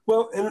you?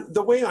 Well, and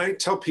the way I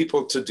tell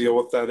people to deal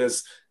with that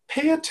is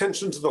pay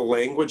attention to the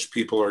language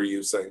people are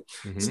using.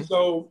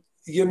 So,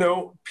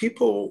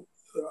 people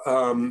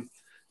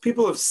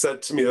have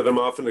said to me that I'm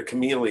often a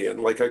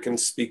chameleon. Like I can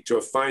speak to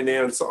a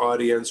finance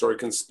audience or I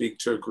can speak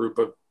to a group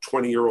of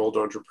 20-year-old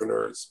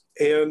entrepreneurs.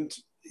 And,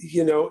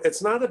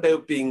 it's not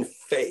about being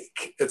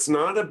fake. It's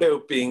not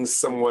about being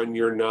someone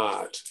you're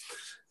not.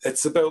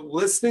 It's about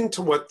listening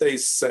to what they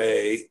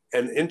say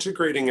and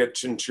integrating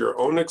it into your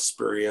own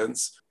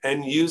experience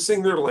and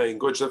using their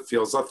language that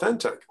feels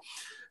authentic.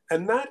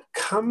 And that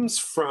comes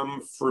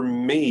from, for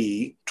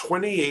me,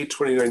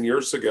 29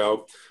 years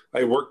ago,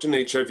 I worked in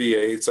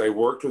HIV/AIDS. I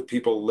worked with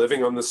people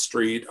living on the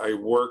street. I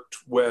worked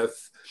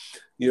with,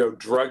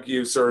 drug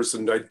users,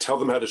 and I'd tell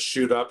them how to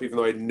shoot up, even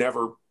though I'd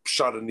never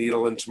shot a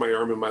needle into my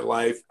arm in my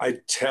life.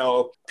 I'd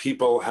tell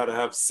people how to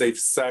have safe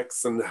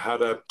sex and how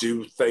to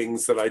do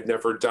things that I'd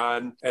never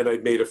done. And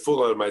I'd made a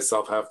fool out of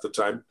myself half the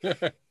time.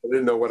 I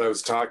didn't know what I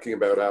was talking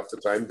about half the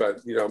time,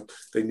 but,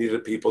 they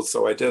needed people,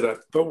 so I did it.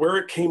 But where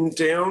it came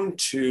down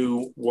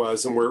to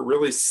was, and where it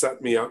really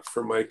set me up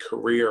for my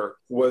career,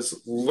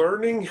 was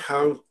learning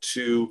how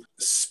to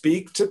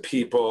speak to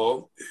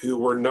people who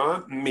were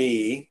not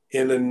me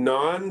in a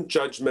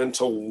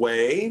non-judgmental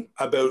way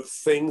about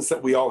things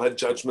that we all had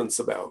judgments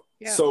about.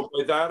 Yeah. So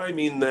by that, I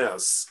mean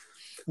this.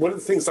 One of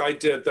the things I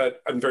did that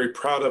I'm very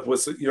proud of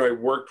was, I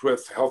worked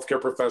with healthcare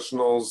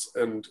professionals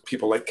and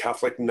people like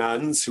Catholic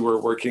nuns who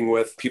were working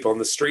with people on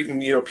the street.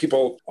 And,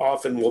 people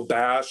often will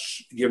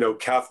bash,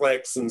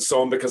 Catholics and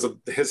so on because of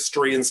the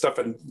history and stuff,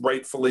 and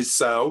rightfully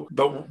so.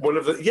 But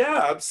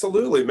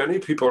absolutely. Many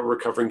people are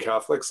recovering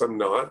Catholics. I'm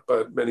not,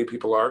 but many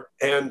people are.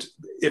 And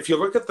if you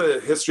look at the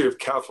history of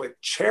Catholic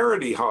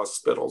charity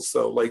hospitals,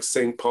 though, like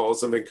St.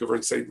 Paul's in Vancouver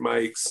and St.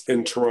 Mike's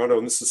in Toronto,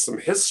 and this is some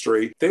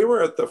history, they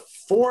were at the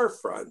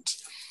forefront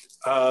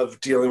of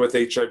dealing with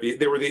HIV.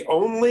 They were the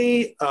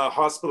only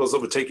hospitals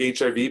that would take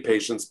HIV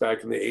patients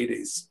back in the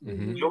 80s.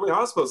 Mhm. The only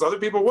hospitals, other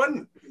people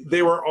wouldn't.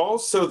 They were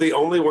also the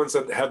only ones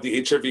that had the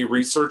HIV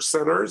research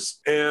centers.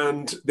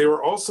 And they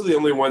were also the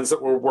only ones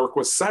that would work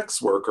with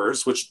sex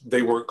workers, which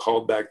they weren't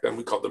called back then.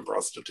 We called them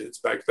prostitutes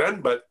back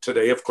then. But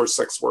today, of course,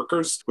 sex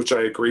workers, which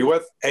I agree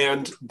with.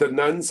 And the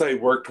nuns I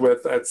worked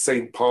with at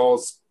St.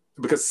 Paul's,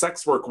 because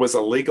sex work was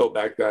illegal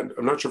back then.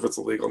 I'm not sure if it's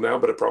illegal now,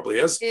 but it probably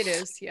is. It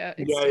is, yeah.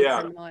 It's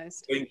Yeah.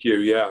 decriminalized. Thank you.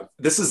 Yeah.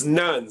 This is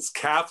nuns,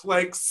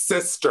 Catholic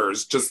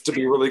sisters, just to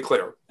be really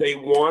clear. They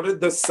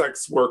wanted the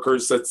sex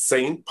workers at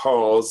St.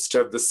 Paul's to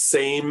have the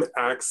same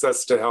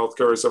access to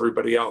healthcare as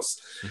everybody else.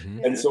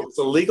 Mhm. And so it's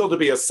illegal to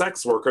be a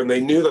sex worker. And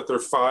they knew that their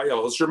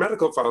files, your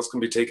medical files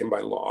can be taken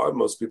by law.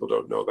 Most people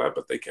don't know that,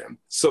 but they can.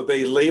 So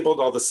they labeled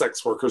all the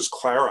sex workers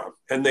Clara.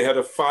 And they had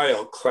a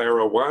file,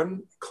 Clara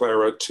 1,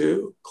 Clara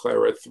 2,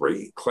 Clara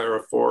 3,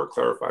 Clara 4,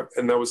 Clara 5.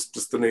 And that was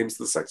just the names of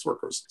the sex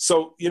workers.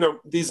 So,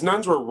 these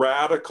nuns were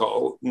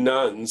radical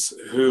nuns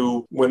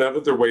who went out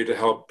of their way to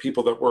help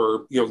people that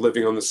were,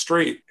 living on the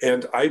street.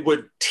 And I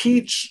would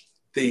teach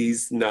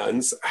these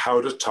nuns how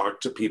to talk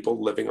to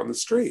people living on the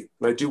street.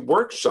 And I do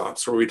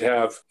workshops where we'd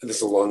have, and this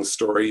is a long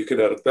story, you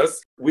could edit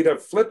this, we'd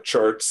have flip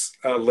charts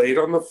laid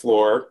on the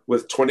floor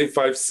with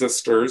 25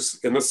 sisters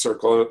in a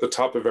circle. And at the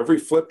top of every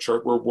flip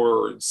chart were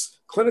words,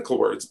 clinical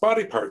words,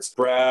 body parts,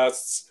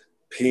 breasts,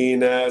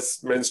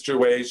 penis,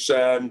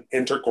 menstruation,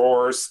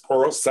 intercourse,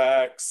 oral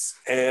sex.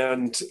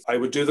 And I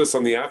would do this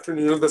on the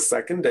afternoon of the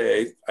second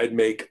day. I'd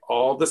make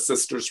all the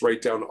sisters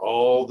write down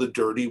all the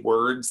dirty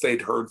words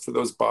they'd heard for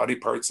those body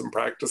parts and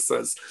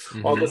practices,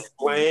 all the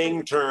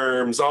slang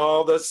terms,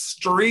 all the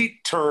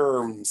street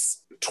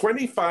terms,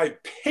 25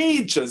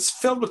 pages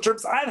filled with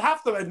terms.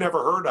 Half of them I'd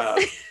never heard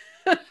of.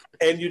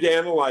 And you'd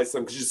analyze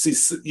them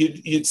because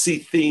you'd see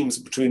themes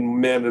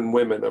between men and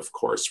women, of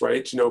course,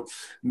 right?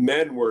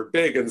 Men were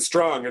big and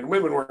strong and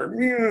women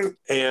were,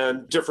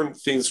 and different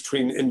themes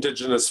between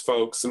Indigenous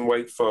folks and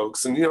white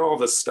folks and, all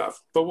this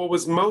stuff. But what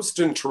was most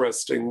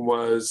interesting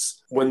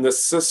was when the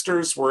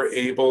sisters were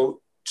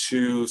able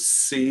to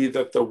see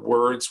that the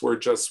words were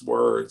just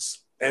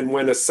words. And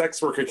when a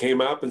sex worker came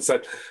up and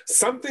said,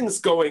 something's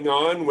going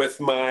on with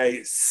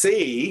my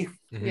C,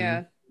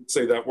 Yeah.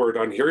 say that word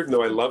on here, even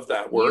though I love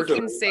that word. You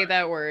can say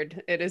that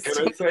word. It is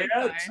Can I say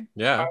it?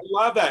 Yeah. I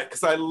love that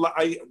because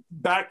I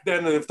back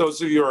then, and if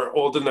those of you are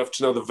old enough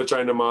to know the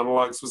Vagina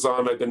Monologues was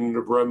on, I've been in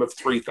a room of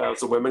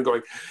 3,000 women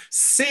going,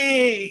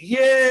 C-U-N-T.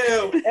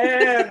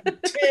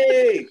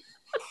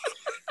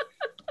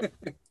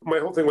 My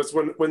whole thing was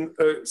when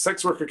a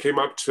sex worker came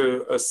up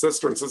to a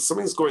sister and said,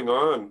 something's going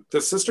on,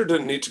 the sister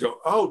didn't need to go,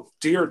 oh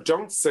dear,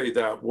 don't say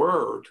that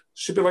word.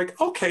 She'd be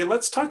like, okay,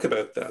 let's talk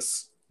about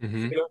this.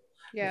 Mhm.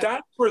 Yeah.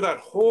 That's where that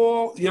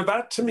whole,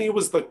 that to me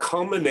was the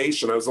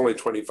culmination. I was only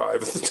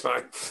 25 at the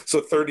time,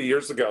 so 30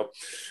 years ago.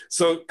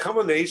 So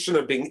culmination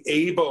of being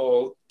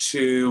able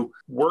to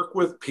work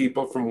with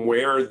people from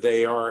where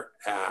they are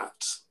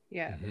at.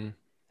 Yeah, Mhm.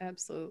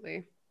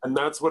 absolutely. And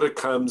that's what it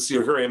comes,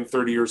 here I am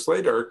 30 years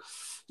later,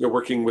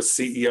 working with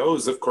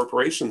CEOs of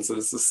corporations, and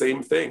it's the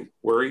same thing.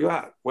 Where are you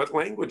at? What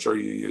language are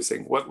you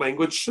using? What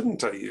language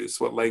shouldn't I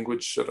use? What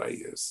language should I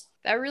use?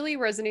 That really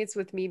resonates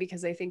with me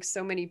because I think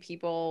so many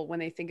people, when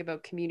they think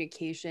about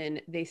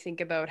communication, they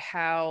think about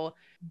how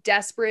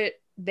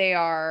desperate they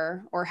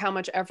are or how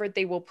much effort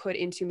they will put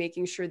into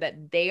making sure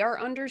that they are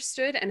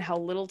understood and how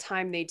little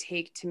time they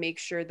take to make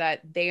sure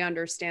that they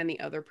understand the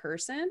other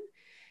person.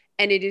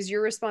 And it is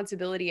your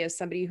responsibility as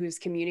somebody who's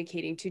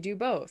communicating to do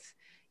both.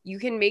 You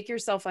can make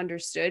yourself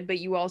understood, but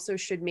you also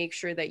should make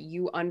sure that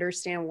you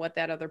understand what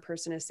that other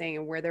person is saying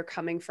and where they're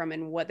coming from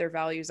and what their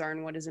values are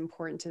and what is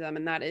important to them.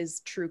 And that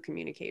is true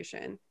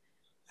communication.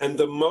 And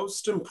the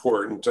most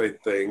important, I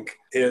think,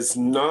 is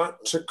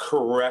not to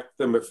correct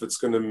them if it's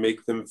going to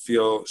make them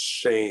feel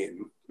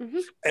shame. Mm-hmm.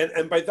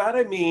 And by that,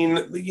 I mean,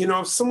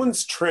 if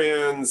someone's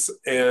trans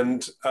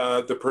and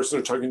the person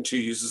they're talking to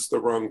uses the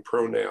wrong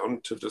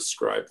pronoun to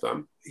describe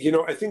them,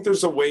 I think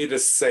there's a way to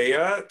say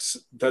it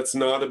that's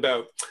not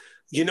about,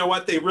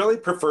 they really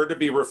prefer to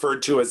be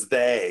referred to as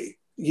they.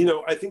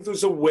 I think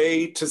there's a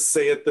way to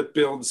say it that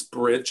builds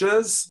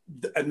bridges.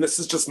 And this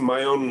is just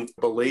my own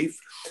belief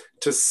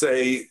to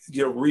say,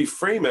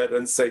 reframe it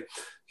and say,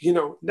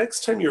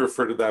 next time you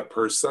refer to that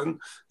person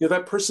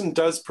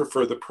does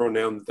prefer the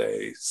pronoun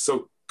they.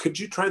 So could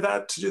you try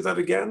that to do that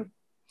again?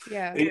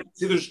 Yeah. And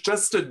see, there's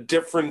just a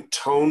different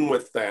tone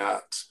with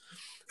that.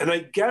 And I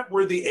get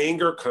where the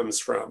anger comes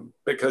from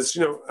because,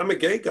 I'm a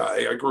gay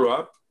guy. I grew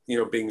up,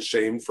 being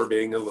shamed for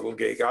being a little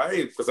gay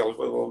guy because I was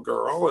a little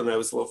girl and I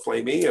was a little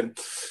flamey and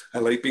I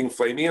like being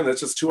flamey and that's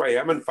just who I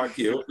am and fuck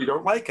you if you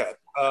don't like it.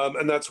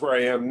 And that's where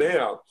I am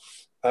now.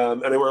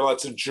 And I wear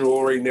lots of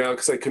jewelry now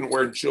because I couldn't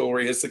wear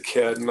jewelry as a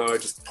kid and now I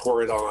just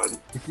pour it on.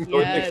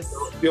 Yes.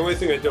 The only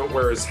thing I don't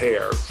wear is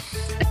hair.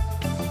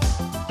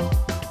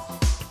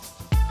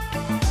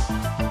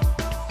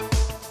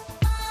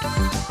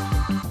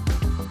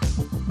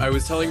 I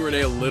was telling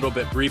Renee a little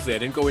bit briefly. I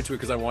didn't go into it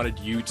because I wanted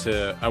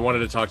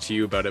to talk to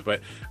you about it,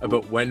 but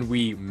about when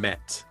we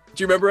met.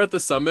 Do you remember at the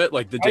summit,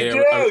 like the I day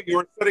do. You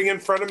were sitting in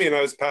front of me and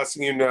I was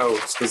passing you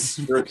notes because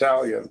you're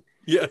Italian.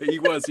 Yeah, he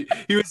was.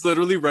 He was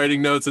literally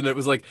writing notes, and it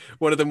was like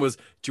one of them was,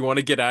 "Do you want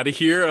to get out of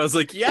here?" I was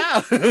like,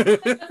 "Yeah."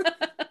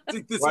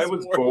 Like, I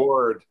was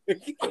bored.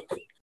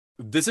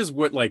 This is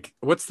what, like,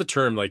 what's the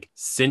term? Like,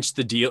 cinch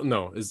the deal?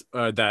 No, is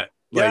that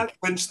Yeah, like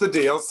cinch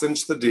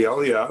the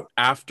deal. Yeah.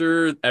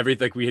 after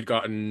everything? Like, we had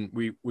gotten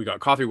we got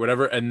coffee,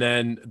 whatever, and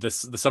then the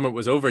summit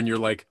was over, and you're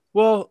like,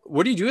 "Well,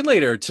 what are you doing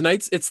later?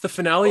 It's the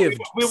finale of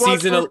We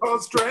watched season."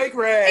 RuPaul's Drag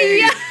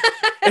Race. Yeah.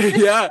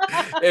 Yeah,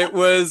 it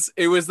was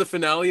the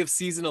finale of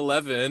season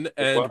 11,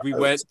 and we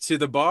went to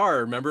the bar.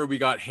 Remember, we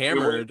got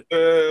hammered.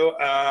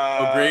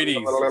 O'Grady's.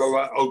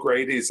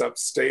 O'Grady's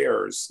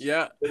upstairs.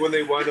 Yeah. And when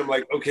they won, I'm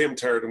like, okay, I'm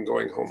tired. I'm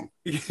going home.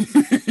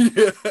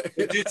 Yeah.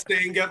 Did you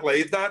stay and get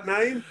laid that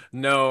night?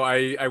 No,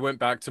 I went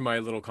back to my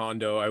little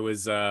condo. I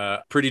was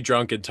pretty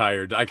drunk and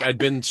tired. I'd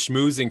been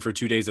schmoozing for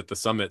 2 days at the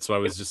summit, so I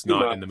was just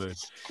not in the mood.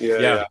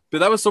 Yeah. But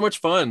that was so much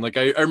fun. Like,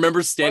 I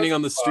remember standing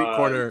on the street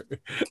corner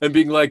and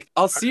being like,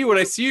 "I'll see you when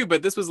I see you,"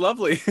 but this was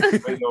lovely.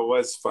 I know, it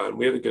was fun.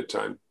 We had a good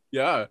time.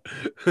 Yeah.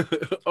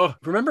 Oh,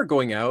 remember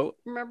going out?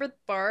 Remember the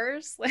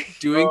bars? Like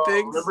Doing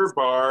things? Remember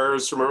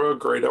bars? Remember how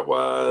great it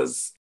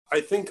was?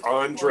 I think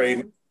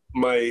Andre,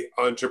 my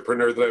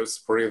entrepreneur that I was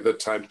supporting at the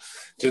time,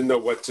 didn't know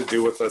what to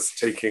do with us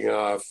taking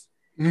off.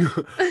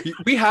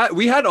 we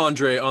had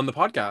Andre on the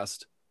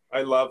podcast.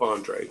 I love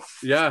Andre.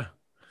 Yeah.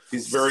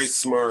 He's very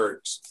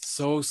smart.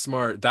 So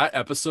smart. That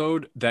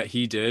episode that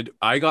he did,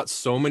 I got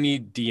so many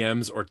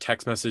DMs or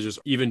text messages,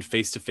 even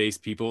face-to-face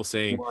people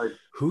saying,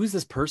 "Who is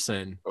this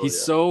person? He's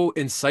so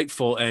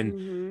insightful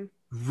and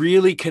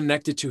really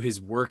connected to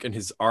his work and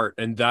his art."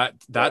 And that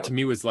to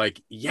me was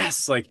like,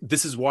 yes, like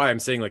this is why I'm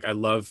saying, like, I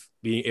love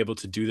being able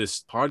to do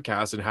this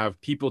podcast and have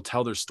people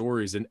tell their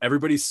stories, and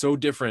everybody's so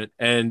different,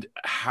 and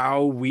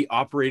how we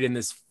operate in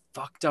this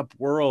fucked up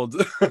world.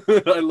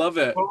 I love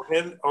it. Well,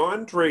 and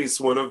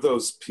Andre's one of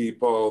those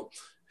people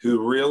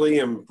who really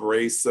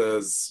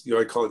embraces,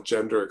 I call it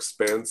gender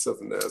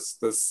expansiveness,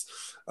 this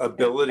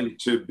ability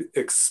to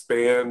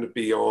expand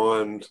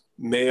beyond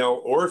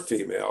male or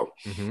female.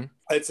 Mm-hmm.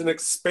 It's an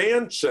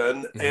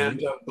expansion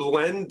and a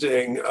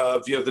blending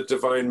of the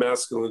divine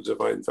masculine and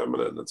divine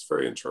feminine. That's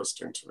very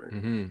interesting to me.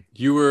 Mm-hmm.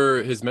 You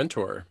were his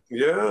mentor.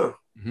 Yeah.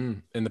 Mm-hmm.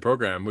 In the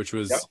program, which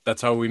was,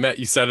 that's how we met.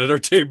 You sat at our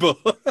table.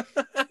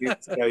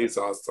 He's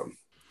awesome.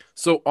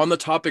 So on the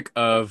topic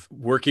of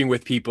working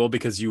with people,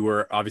 because you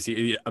were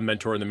obviously a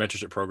mentor in the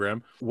mentorship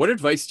program, what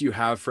advice do you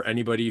have for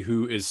anybody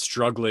who is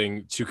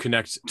struggling to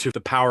connect to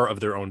the power of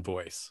their own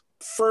voice?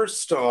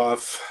 First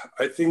off,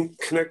 I think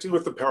connecting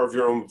with the power of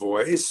your own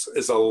voice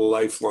is a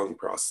lifelong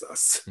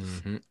process.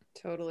 Mm-hmm.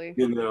 Totally.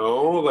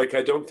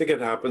 I don't think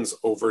it happens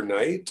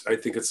overnight. I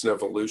think it's an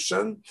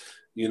evolution.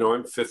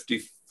 I'm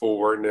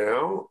 54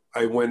 now.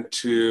 I went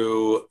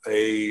to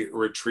a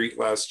retreat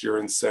last year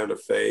in Santa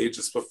Fe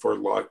just before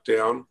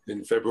lockdown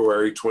in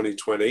February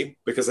 2020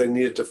 because I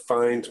needed to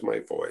find my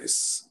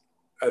voice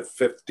at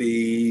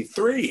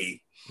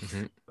 53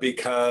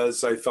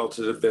 because I felt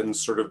it had been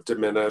sort of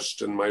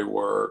diminished in my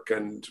work,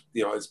 and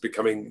I just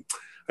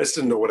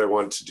didn't know what I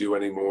wanted to do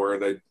anymore,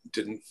 and I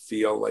didn't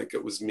feel like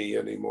it was me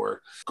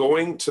anymore.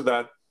 Going to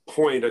that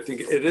point, I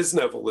think it is an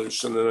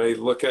evolution, and I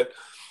look at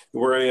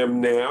where I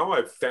am now.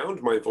 I've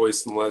found my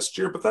voice in the last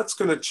year, but that's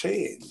going to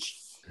change.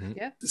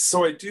 Yeah.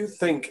 So I do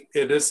think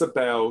it is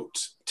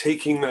about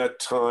taking that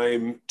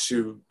time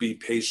to be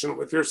patient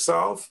with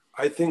yourself.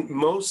 I think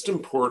most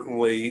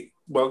importantly,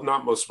 well,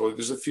 not most importantly,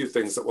 there's a few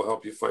things that will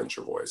help you find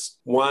your voice.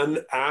 One,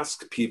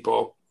 ask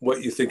people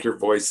what you think your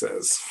voice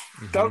is.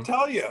 They'll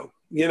tell you.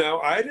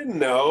 I didn't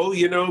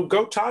know,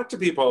 go talk to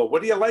people.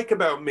 What do you like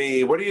about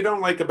me? What do you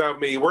don't like about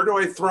me? Where do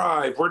I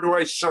thrive? Where do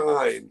I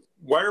shine?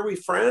 Why are we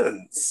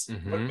friends?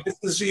 What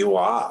pisses you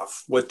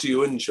off? What do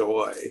you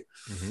enjoy?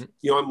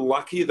 I'm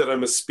lucky that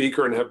I'm a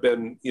speaker and have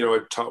been,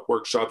 I've taught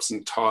workshops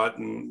and taught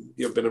and,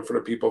 been in front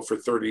of people for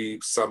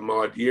 30 some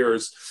odd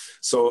years.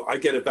 So I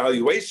get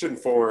evaluation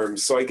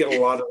forms. So I get a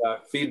lot of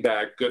that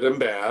feedback, good and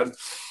bad,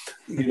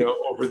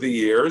 over the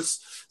years.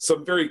 So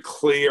I'm very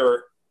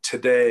clear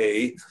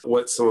today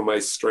what some of my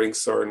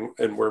strengths are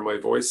and where my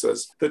voice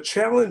is. The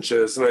challenge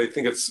is, and I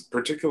think it's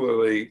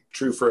particularly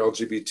true for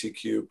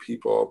LGBTQ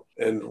people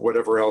and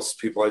whatever else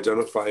people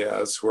identify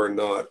as who are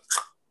not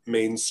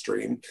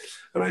mainstream.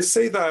 And I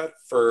say that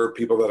for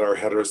people that are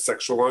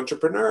heterosexual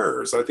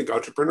entrepreneurs. I think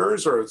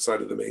entrepreneurs are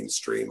outside of the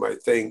mainstream. I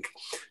think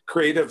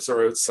creatives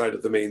are outside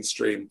of the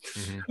mainstream.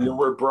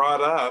 We're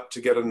brought up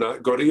to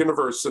go to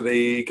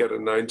university, get a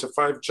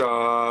 9-to-5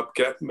 job,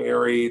 get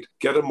married,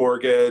 get a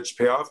mortgage,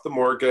 pay off the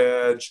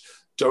mortgage,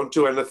 don't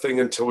do anything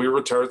until we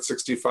retire at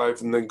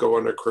 65 and then go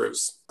on a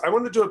cruise. I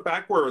want to do it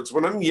backwards.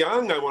 When I'm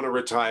young, I want to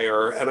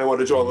retire and I want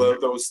to do all of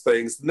those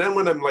things. And then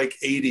when I'm like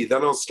 80,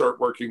 then I'll start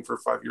working for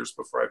 5 years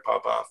before I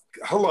pop off.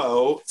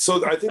 Hello.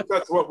 So I think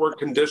that's what we're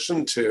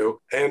conditioned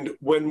to. And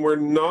when we're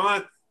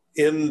not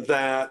in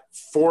that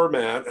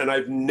format. And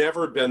I've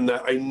never been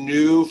that. I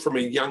knew from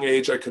a young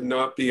age I could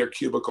not be a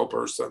cubicle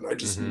person. I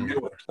just knew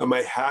it. And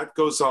my hat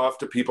goes off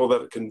to people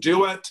that can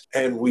do it.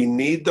 And we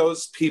need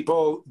those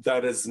people.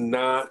 That is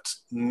not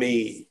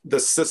me. The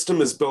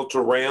system is built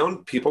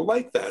around people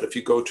like that. If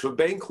you go to a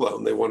bank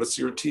loan, they want to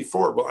see your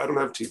T4. Well, I don't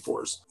have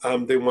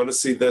T4s. They want to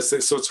see this.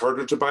 So it's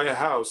harder to buy a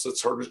house.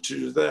 It's harder to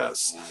do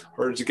this,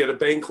 harder to get a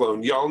bank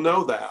loan. Y'all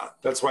know that.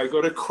 That's why I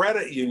go to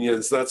credit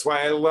unions. That's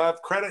why I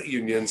love credit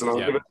unions. And I'll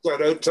give a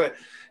shout out to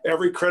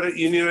every credit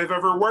union I've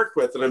ever worked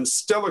with, and I'm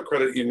still a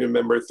credit union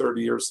member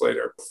 30 years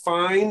later.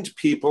 Find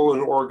people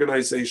and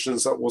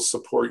organizations that will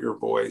support your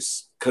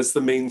voice, because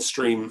the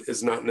mainstream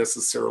is not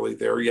necessarily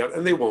there yet,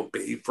 and they won't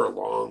be for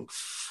long.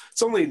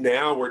 It's only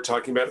now we're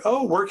talking about,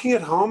 oh, working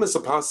at home is a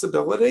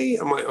possibility.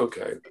 I'm like,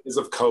 okay, because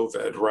of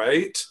COVID,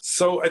 right?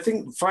 So I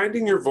think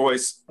finding your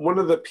voice, one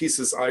of the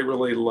pieces I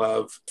really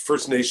love,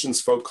 First Nations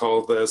folk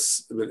call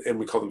this, and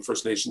we call them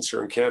First Nations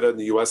here in Canada. In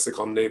the US, they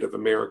call them Native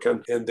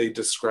American, and they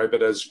describe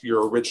it as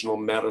your original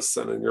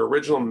medicine. And your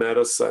original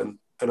medicine,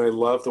 and I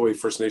love the way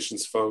First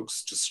Nations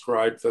folks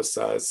describe this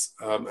as,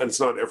 and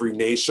it's not every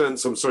nation,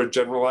 so I'm sort of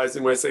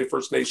generalizing when I say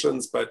First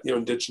Nations, but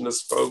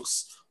Indigenous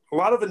folks. A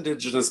lot of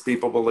Indigenous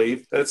people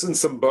believe, and it's in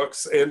some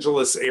books.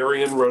 Angeles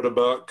Arian wrote a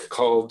book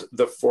called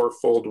The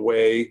Fourfold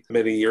Way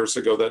many years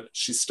ago that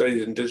she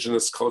studied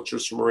Indigenous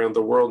cultures from around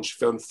the world, and she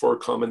found 4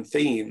 common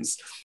themes.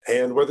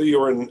 And whether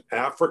you're in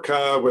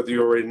Africa, whether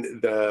you're in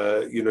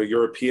the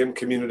European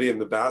community and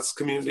the Basque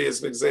community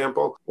as an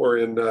example, or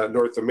in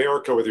North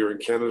America, whether you're in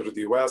Canada or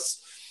the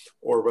US,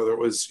 or whether it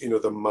was, the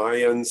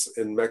Mayans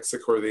in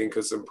Mexico or the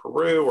Incas in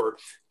Peru, or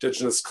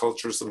Indigenous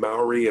cultures, the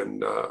Maori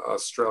in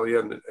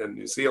Australia and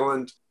New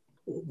Zealand.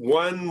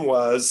 One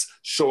was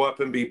show up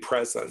and be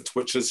present,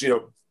 which is,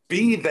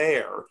 be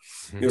there.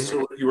 So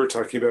what you were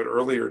talking about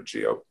earlier,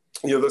 Gio.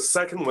 The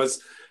second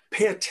was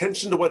pay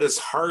attention to what is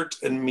heart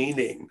and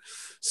meaning.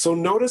 So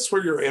notice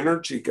where your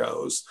energy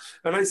goes.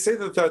 And I say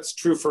that that's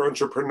true for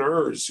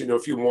entrepreneurs.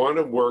 If you want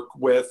to work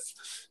with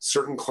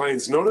certain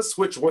clients, notice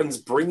which ones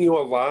bring you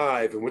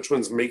alive and which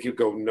ones make you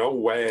go, no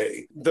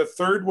way. The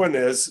third one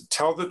is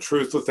tell the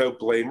truth without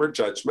blame or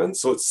judgment.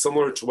 So it's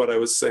similar to what I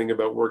was saying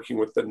about working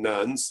with the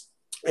nuns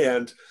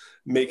and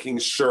making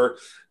sure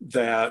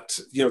that,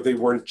 they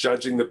weren't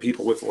judging the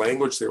people with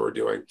language they were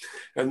doing.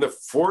 And the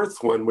fourth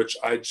one, which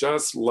I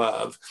just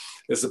love,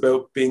 is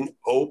about being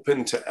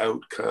open to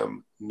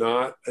outcome,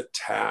 not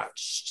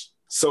attached.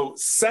 So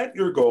set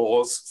your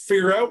goals,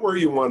 figure out where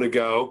you want to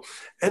go,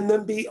 and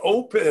then be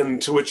open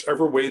to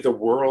whichever way the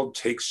world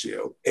takes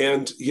you.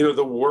 And,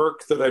 the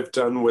work that I've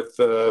done with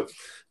the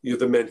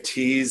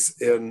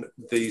mentees in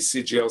the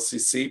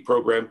CGLCC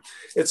program,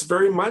 it's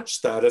very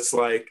much that. It's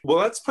like, well,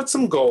 let's put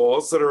some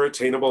goals that are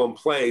attainable in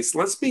place.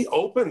 Let's be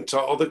open to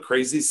all the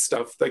crazy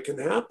stuff that can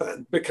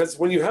happen. Because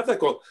when you have that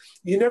goal,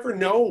 you never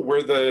know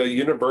where the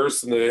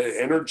universe and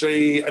the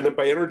energy, and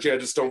by energy, I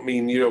just don't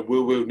mean,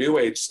 woo-woo new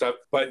age stuff,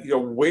 but,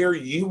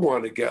 where you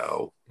want to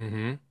go,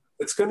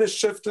 it's going to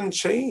shift and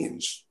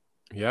change.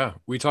 Yeah,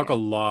 we talk a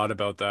lot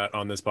about that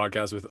on this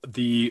podcast with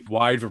the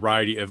wide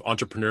variety of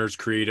entrepreneurs,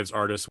 creatives,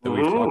 artists that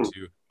we've talked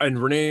to.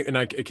 And Renee and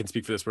I can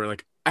speak for this. We're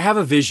like, I have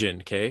a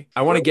vision, okay?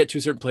 I want to get to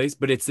a certain place,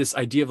 but it's this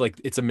idea of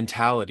like, it's a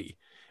mentality.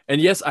 And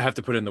yes, I have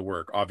to put in the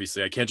work,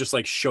 obviously. I can't just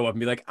like show up and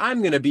be like,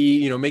 I'm going to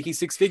be, making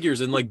 6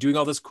 figures and like doing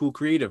all this cool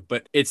creative.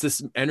 But it's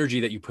this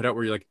energy that you put out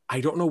where you're like, I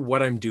don't know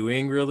what I'm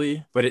doing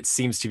really, but it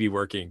seems to be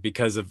working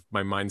because of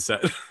my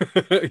mindset.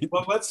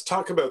 Well, let's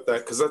talk about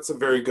that, because that's a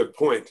very good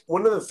point.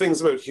 One of the things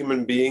about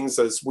human beings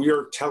is we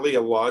are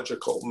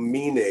teleological,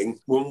 meaning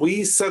when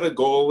we set a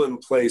goal in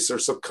place, our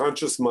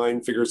subconscious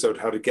mind figures out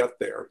how to get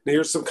there. Now,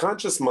 your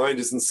subconscious mind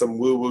isn't some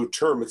woo-woo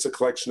term. It's a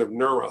collection of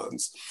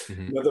neurons.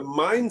 Now, the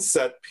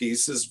mindset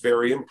piece is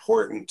very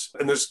important.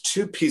 And there's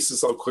 2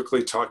 pieces I'll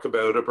quickly talk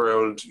about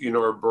around,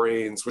 our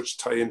brains, which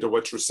tie into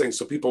what you're saying.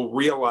 So people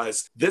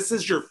realize this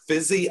is your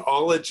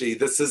physiology.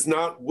 This is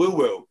not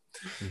woo-woo.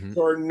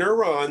 So our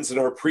neurons in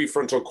our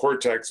prefrontal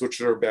cortex, which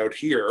are about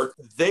here,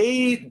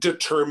 they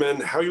determine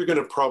how you're going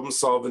to problem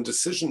solve and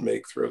decision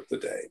make throughout the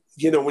day.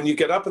 When you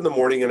get up in the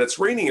morning and it's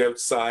raining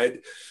outside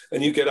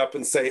and you get up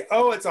and say,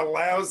 oh, it's a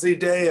lousy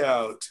day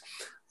out,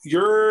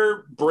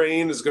 your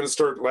brain is going to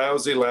start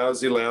lousy,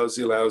 lousy,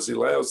 lousy, lousy,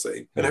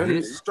 lousy. And how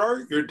you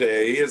start your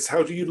day is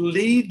how do you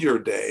lead your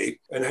day?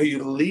 And how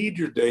you lead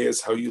your day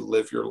is how you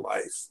live your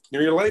life.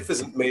 Your life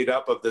isn't made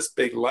up of this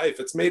big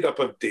life. It's made up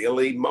of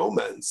daily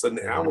moments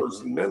and hours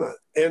and minutes.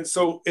 And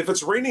so if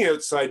it's raining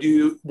outside,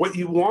 what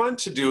you want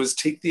to do is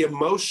take the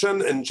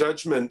emotion and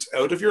judgment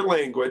out of your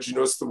language. You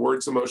notice the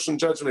words emotion,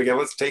 judgment again.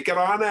 Let's take it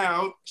on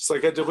out, just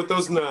like I did with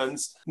those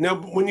nuns. Now,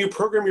 when you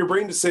program your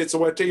brain to say it's a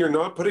wet day, you're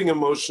not putting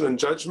emotion and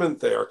judgment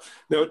there.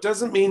 Now, it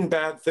doesn't mean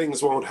bad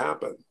things won't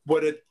happen.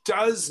 What it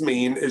does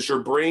mean is your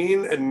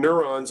brain and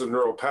neurons and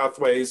neural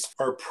pathways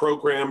are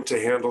programmed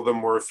to handle them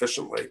more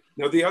efficiently.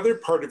 Now, the other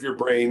part of your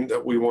brain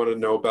that we want to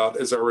know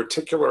about is our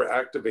reticular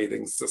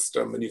activating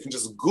system. And you can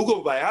just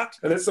Google that.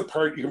 And it's the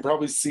part, you can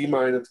probably see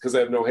mine because I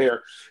have no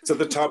hair. It's at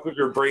the top of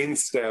your brain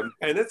stem.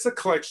 And it's a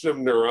collection of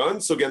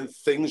neurons. So again,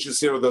 things you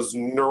see are those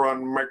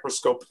neuron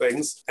microscope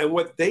things. And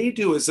what they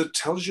do is it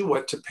tells you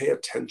what to pay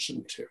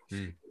attention to.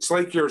 It's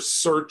like your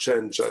search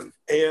engine.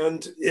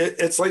 And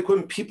it's like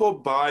when people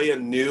buy a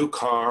new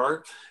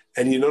car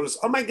and you notice,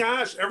 oh my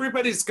gosh,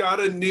 everybody's got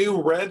a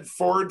new red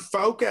Ford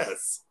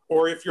Focus.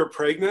 Or if you're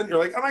pregnant, you're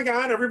like, oh my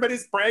God,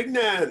 everybody's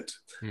pregnant.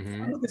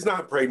 Everybody's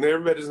not pregnant.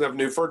 Everybody doesn't have a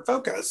new Ford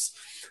Focus.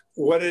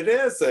 What it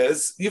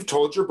is you've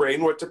told your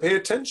brain what to pay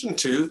attention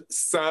to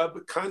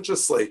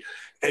subconsciously.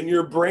 And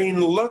your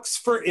brain looks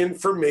for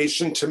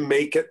information to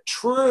make it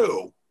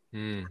true.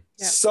 Yep.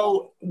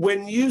 So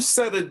when you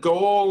set a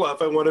goal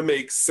of, I want to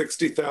make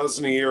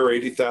 60,000 a year, or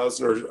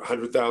 80,000 or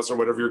 100,000, or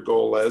whatever your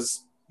goal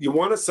is, you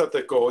want to set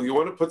that goal. You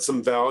want to put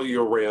some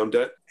value around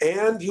it,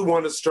 and you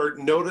want to start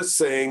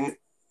noticing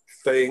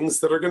things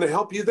that are going to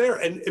help you there.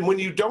 And when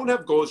you don't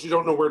have goals, you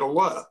don't know where to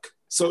look.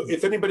 So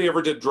if anybody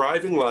ever did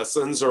driving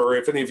lessons, or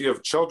if any of you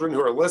have children who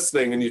are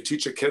listening and you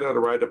teach a kid how to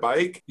ride a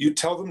bike, you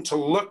tell them to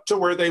look to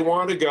where they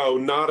want to go,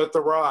 not at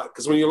the rock.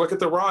 Because when you look at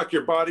the rock,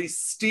 your body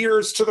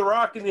steers to the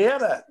rock and you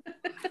hit it.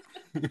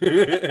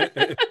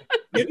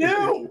 You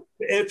do.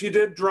 If you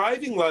did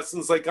driving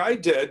lessons like I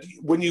did,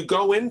 when you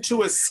go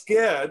into a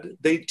skid,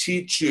 they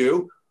teach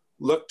you,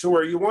 look to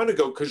where you want to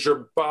go, because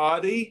your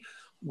body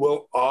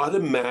will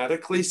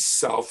automatically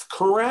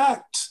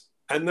self-correct.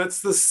 And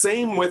that's the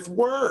same with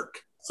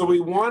work. So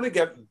we want to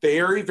get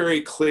very,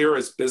 very clear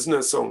as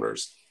business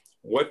owners.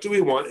 What do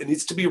we want? It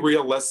needs to be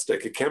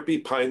realistic. It can't be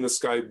pie in the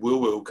sky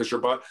woo-woo, because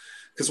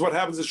what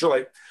happens is you're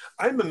like,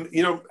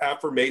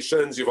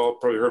 affirmations. You've all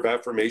probably heard of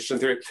affirmation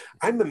theory.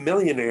 I'm a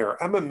millionaire.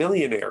 I'm a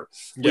millionaire.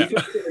 Yeah.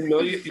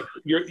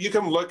 You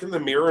can look in the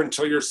mirror and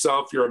tell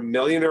yourself you're a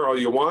millionaire all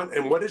you want.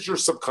 And what is your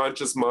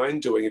subconscious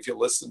mind doing if you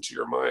listen to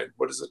your mind?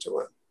 What is it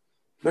doing?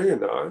 No, you're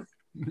not.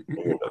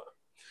 No, you're not.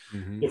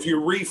 If you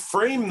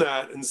reframe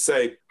that and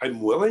say, I'm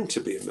willing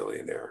to be a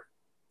millionaire,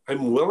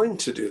 I'm willing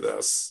to do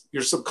this,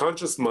 your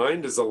subconscious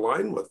mind is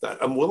aligned with that.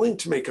 I'm willing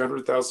to make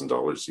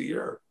 $100,000 a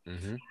year.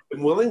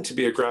 I'm willing to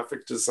be a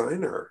graphic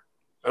designer.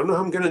 I don't know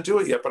how I'm going to do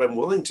it yet, but I'm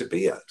willing to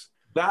be it.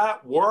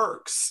 That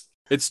works.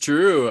 It's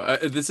true.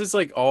 This is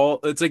like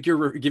it's like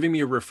you're giving me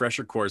a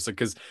refresher course.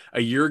 Because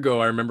a year ago,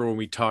 I remember when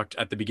we talked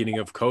at the beginning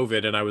of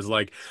COVID, and I was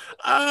like,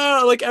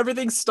 like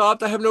everything's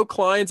stopped. I have no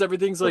clients.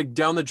 Everything's like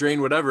down the drain,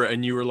 whatever.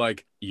 And you were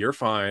like, you're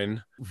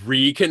fine.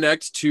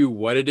 Reconnect to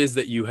what it is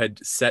that you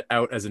had set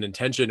out as an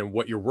intention and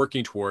what you're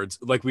working towards.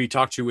 Like we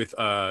talked to with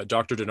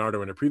Dr.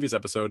 Donardo in a previous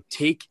episode,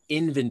 take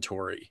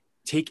inventory.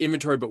 Take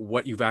inventory about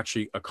what you've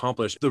actually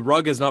accomplished. The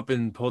rug has not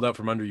been pulled out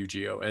from under you,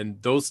 Gio.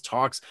 And those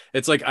talks,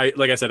 it's like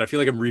I said, I feel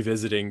like I'm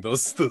revisiting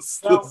those.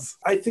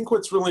 I think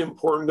what's really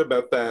important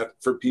about that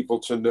for people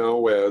to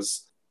know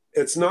is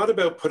it's not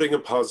about putting a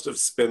positive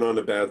spin on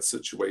a bad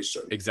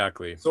situation.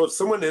 Exactly. So if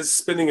someone is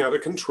spinning out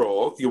of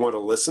control, you want to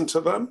listen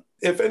to them.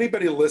 If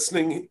anybody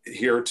listening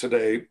here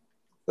today,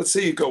 let's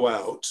say you go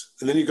out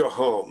and then you go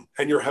home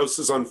and your house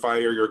is on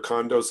fire, your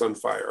condo's on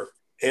fire,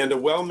 and a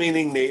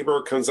well-meaning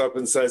neighbor comes up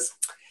and says,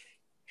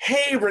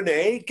 hey,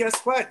 Renee,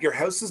 guess what? Your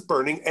house is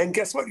burning. And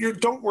guess what?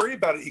 Don't worry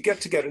about it. You get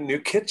to get a new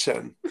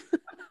kitchen.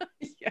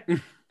 Yeah.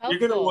 You're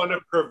going to want to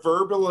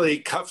proverbially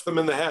cuff them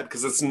in the head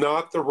because it's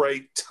not the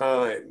right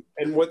time.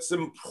 And what's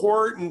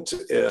important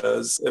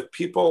is if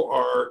people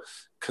are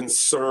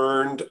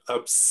concerned,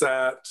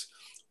 upset,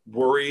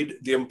 worried,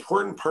 the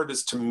important part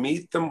is to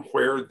meet them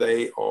where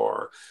they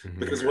are.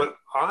 Because what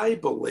I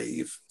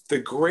believe, the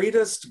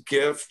greatest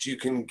gift you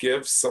can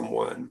give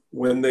someone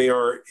when they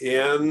are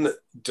in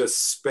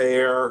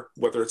despair,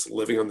 whether it's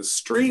living on the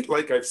street,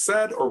 like I've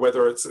said, or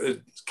whether it's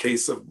a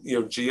case of,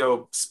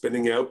 Gio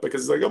spinning out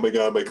because he's like, oh my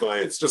God, my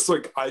clients, just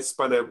like I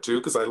spun out too,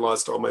 because I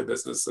lost all my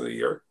business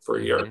for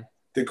a year.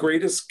 The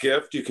greatest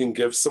gift you can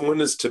give someone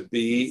is to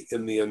be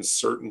in the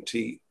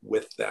uncertainty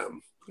with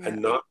them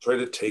and not try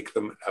to take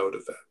them out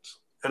of it.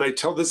 And I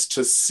tell this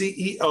to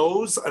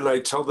CEOs and I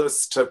tell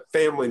this to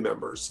family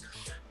members.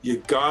 You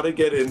got to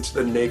get into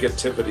the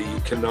negativity. You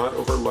cannot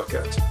overlook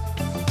it.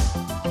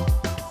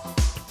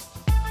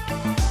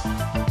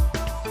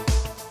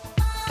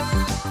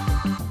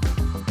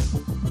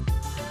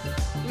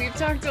 We've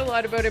talked a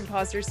lot about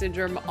imposter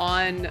syndrome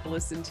on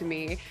Listen to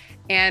Me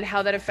and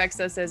how that affects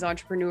us as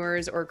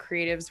entrepreneurs or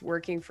creatives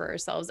working for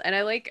ourselves. And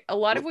I like a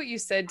lot of what you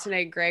said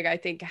tonight, Greg, I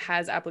think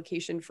has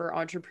application for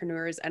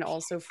entrepreneurs and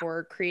also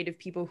for creative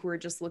people who are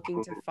just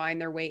looking to find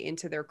their way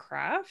into their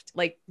craft,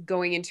 like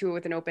going into it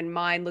with an open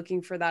mind,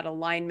 looking for that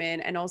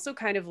alignment, and also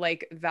kind of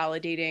like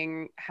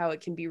validating how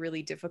it can be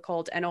really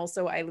difficult. And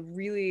also I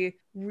really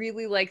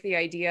like the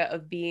idea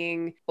of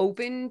being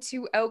open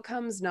to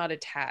outcomes, not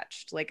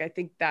attached. Like, I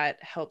think that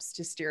helps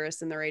to steer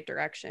us in the right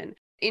direction.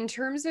 In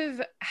terms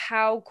of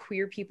how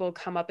queer people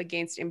come up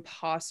against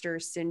imposter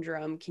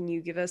syndrome, can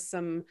you give us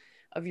some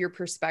of your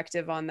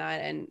perspective on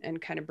that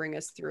and kind of bring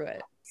us through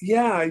it.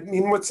 Yeah, I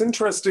mean, what's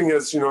interesting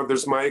is,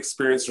 there's my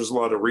experience, there's a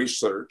lot of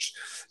research.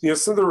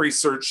 Some of the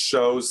research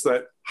shows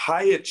that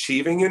high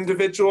achieving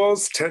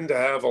individuals tend to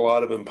have a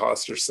lot of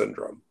imposter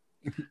syndrome.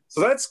 So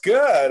that's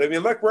good. I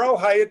mean, look, we're all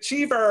high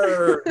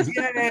achievers.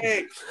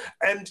 Yay.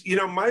 And,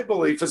 my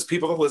belief is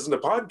people that listen to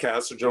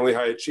podcasts are generally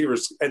high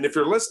achievers. And if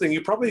you're listening,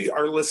 you probably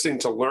are listening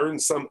to learn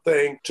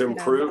something, to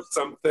improve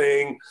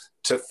something,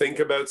 to think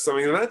about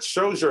something. And that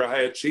shows you're a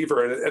high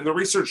achiever. And the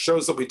research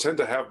shows that we tend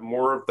to have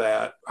more of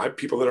that,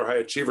 people that are high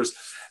achievers.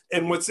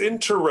 And what's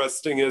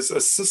interesting is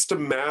a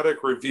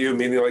systematic review,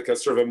 meaning like a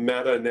sort of a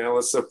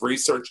meta-analysis of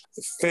research,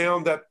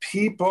 found that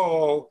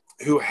people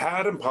who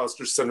had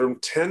imposter syndrome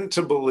tend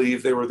to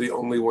believe they were the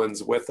only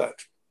ones with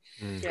it.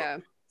 Yeah.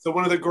 So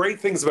one of the great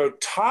things about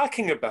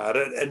talking about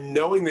it and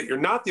knowing that you're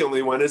not the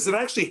only one is it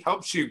actually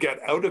helps you get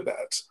out of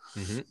it.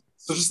 Mm-hmm.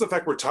 So just the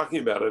fact we're talking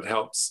about it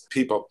helps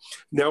people.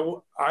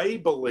 Now,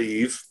 I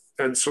believe,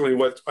 and certainly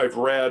what I've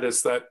read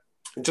is that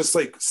just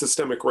like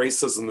systemic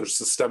racism, there's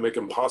systemic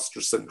imposter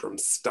syndrome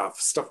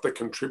stuff that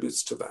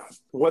contributes to that.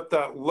 What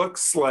that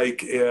looks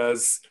like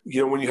is,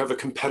 when you have a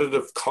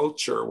competitive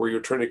culture where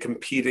you're trying to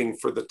competing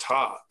for the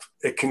top,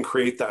 it can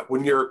create that.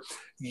 When you're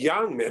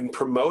young and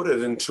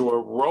promoted into a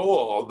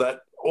role that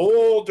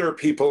older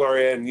people are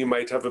in, you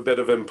might have a bit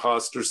of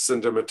imposter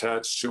syndrome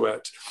attached to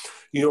it.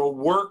 A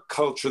work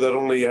culture that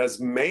only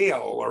has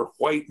male or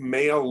white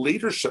male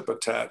leadership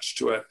attached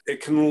to it.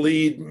 It can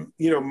lead,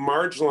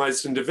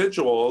 marginalized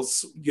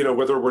individuals,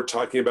 whether we're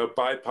talking about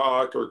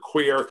BIPOC or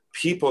queer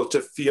people,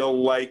 to feel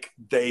like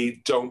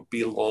they don't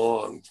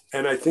belong.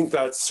 And I think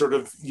that's sort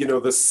of,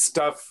 the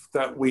stuff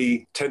that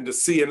we tend to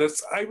see. And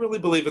I really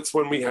believe it's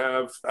when we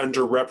have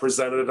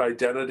underrepresented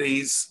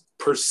identities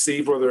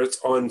perceived, whether it's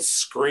on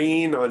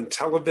screen, on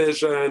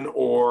television,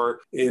 or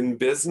in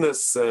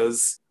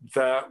businesses,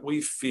 that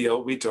we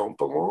feel we don't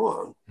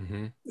belong.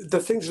 Mm-hmm. The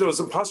thing to know is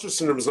imposter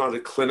syndrome is not a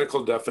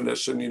clinical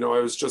definition.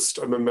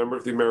 I'm a member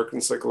of the American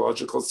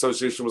Psychological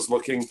Association, was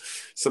looking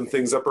some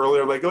things up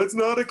earlier, like, it's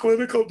not a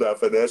clinical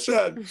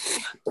definition.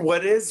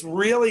 What is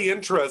really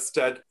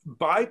interesting,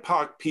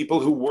 BIPOC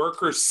people who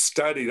work or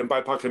studied, and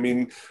BIPOC, I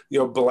mean,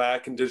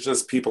 Black,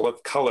 Indigenous people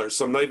of color.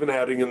 So I'm not even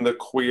adding in the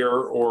queer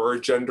or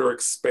gender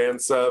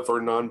expansive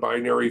or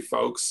non-binary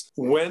folks.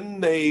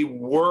 When they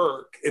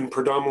work in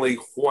predominantly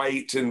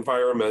white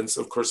environments,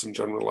 of course, I'm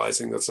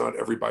generalizing, that's not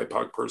every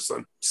BIPOC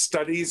person.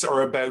 Studies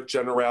are about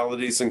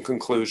generalities and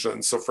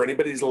conclusions. So for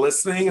anybody who's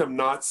listening, I'm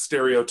not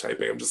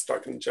stereotyping, I'm just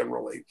talking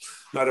generally.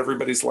 Not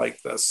everybody's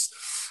like this.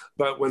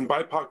 But when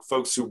BIPOC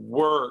folks who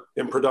work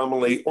in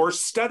predominantly or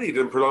studied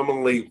in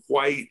predominantly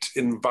white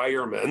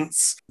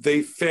environments,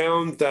 they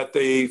found that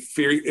they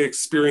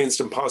experienced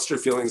imposter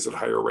feelings at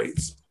higher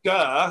rates.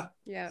 Duh.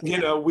 Yeah.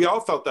 We all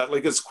felt that,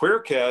 like as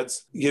queer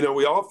kids,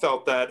 we all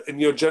felt that.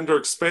 And, gender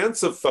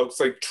expansive folks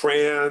like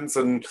trans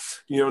and,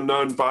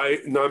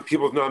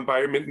 people with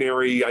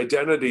non-binary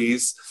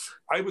identities,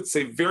 I would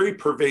say very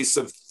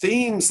pervasive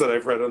themes that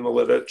I've read in the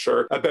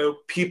literature about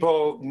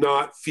people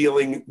not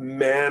feeling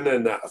man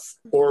enough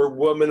or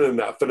woman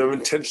enough. And I'm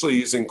intentionally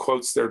using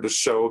quotes there to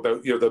show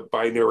about, the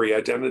binary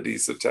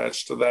identities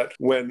attached to that,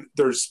 when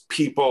there's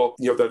people,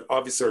 that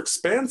obviously are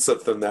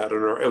expansive than that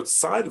and are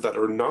outside of that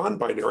or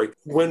non-binary.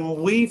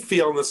 When we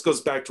feel, and this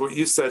goes back to what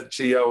you said,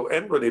 Gio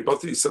and Renee,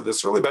 both of you said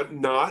this earlier, about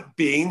not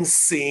being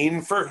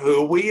seen for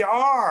who we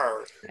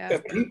are. Yeah.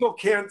 If people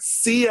can't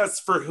see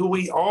us for who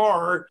we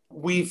are,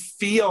 we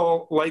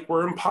feel like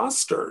we're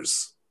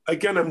imposters.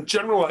 Again, I'm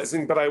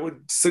generalizing, but I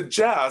would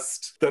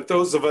suggest that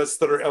those of us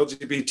that are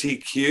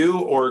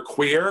LGBTQ or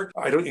queer,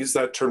 I don't use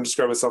that term to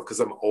describe myself because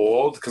I'm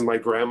old, because my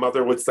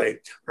grandmother would say,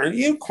 "Are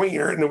you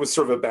queer?" And it was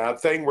sort of a bad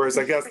thing. Whereas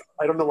I guess,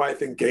 I don't know why I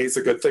think gay is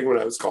a good thing when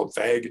I was called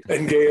fag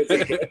and gay is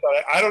a good thing.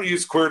 I don't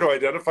use queer to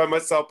identify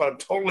myself, but I'm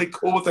totally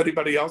cool with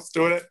anybody else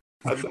doing it.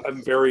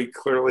 I'm very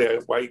clearly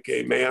a white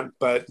gay man,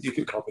 but you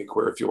can call me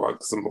queer if you want,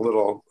 because I'm a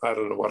little, I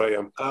don't know what I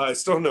am. I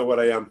still don't know what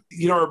I am.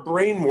 Our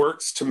brain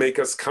works to make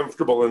us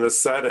comfortable in a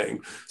setting.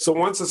 So it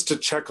wants us to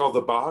check all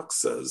the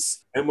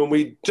boxes. And when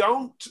we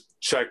don't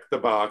check the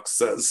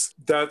boxes,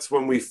 that's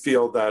when we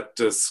feel that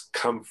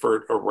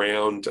discomfort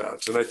around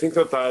it. And I think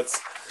that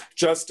that's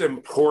just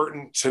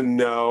important to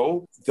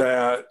know,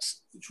 that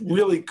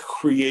really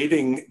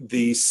creating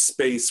the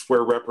space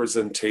where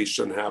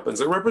representation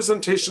happens. And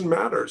representation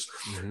matters.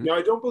 Mm-hmm.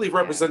 I don't believe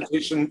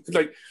representation,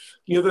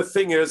 the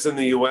thing is, in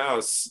the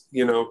US,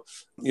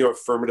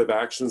 affirmative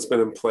action's been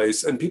in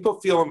place, and people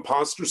feel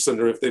imposter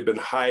syndrome if they've been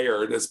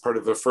hired as part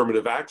of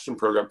affirmative action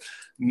program,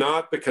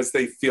 not because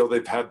they feel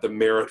they've had the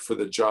merit for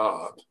the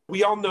job.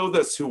 We all know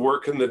this who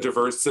work in the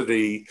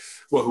diversity,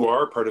 who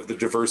are part of the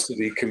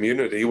diversity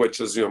community, which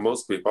is,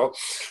 most people,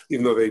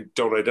 even though they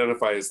don't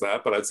identify as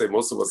that, but I'd say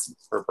most of us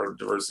are part of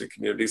the diversity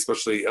community,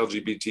 especially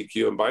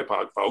LGBTQ and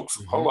BIPOC folks.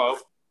 Mm-hmm. Hello.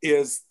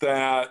 Is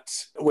that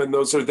when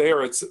those are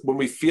there, it's when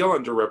we feel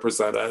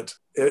underrepresented,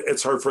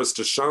 it's hard for us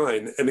to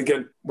shine. And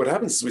again, what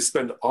happens is we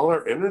spend all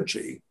our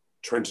energy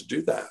trying to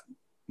do that.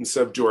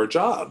 instead of do our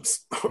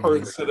jobs, or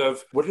instead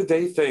of what did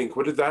they think?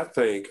 What did that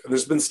think? And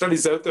there's been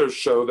studies out there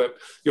show that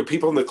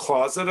people in the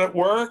closet at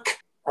work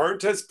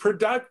aren't as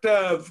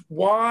productive.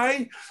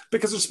 Why?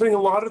 Because they're spending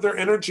a lot of their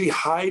energy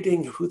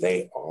hiding who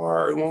they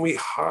are. And when we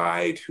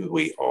hide who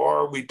we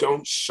are, we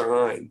don't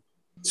shine.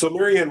 So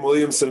Marianne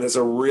Williamson has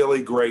a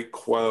really great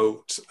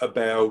quote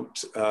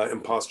about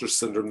imposter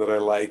syndrome that I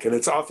like, and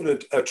it's often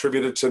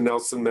attributed to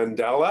Nelson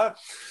Mandela.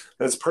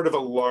 It's part of a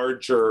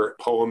larger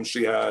poem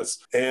she has.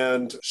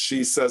 And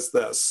she says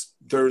this: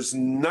 there's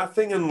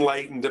nothing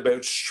enlightened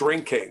about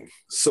shrinking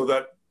so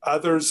that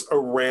others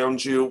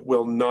around you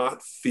will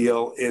not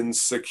feel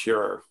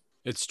insecure.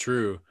 It's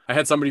true. I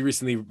had somebody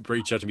recently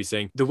reach out to me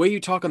saying, the way you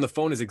talk on the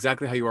phone is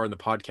exactly how you are on the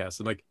podcast.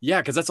 I'm like,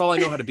 yeah, because that's all I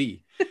know how to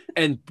be.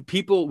 And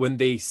people, when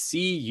they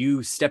see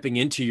you stepping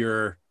into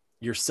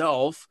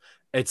yourself,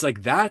 it's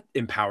like that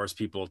empowers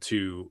people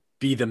to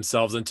be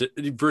themselves, and to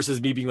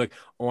versus me being like,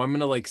 oh, I'm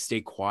gonna like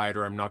stay quiet,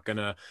 or I'm not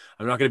gonna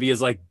be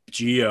as like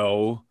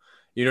Geo.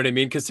 You know what I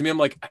mean? Because to me, I'm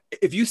like,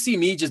 if you see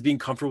me just being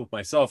comfortable with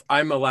myself,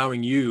 I'm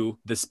allowing you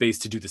the space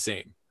to do the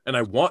same. And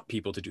I want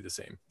people to do the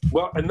same.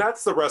 Well, and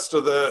that's the rest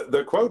of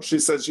the quote. She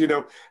says,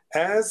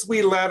 as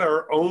we let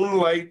our own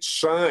light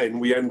shine,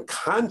 we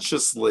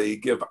unconsciously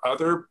give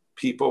other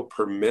people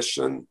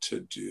permission to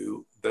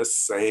do the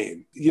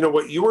same.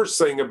 What you were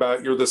saying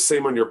about you're the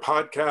same on your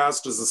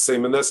podcast is the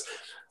same in this.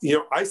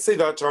 I say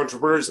that to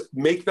entrepreneurs,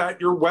 make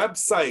that your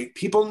website.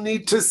 People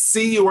need to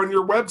see you on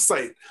your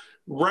website.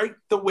 Write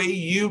the way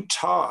you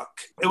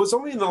talk. It was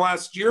only in the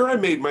last year I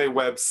made my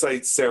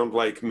website sound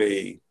like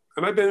me.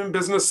 And I've been in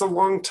business a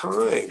long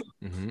time.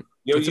 Mm-hmm.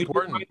 You did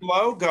my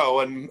logo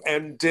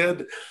and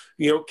did,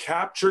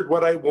 captured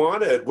what I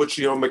wanted, which,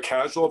 I'm a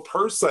casual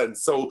person.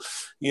 So,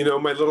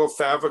 my little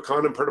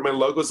favicon and part of my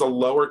logo is a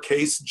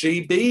lowercase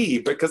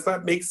GB, because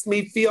that makes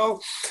me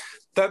feel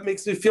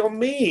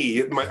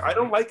me. I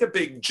don't like a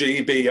big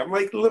GB. I'm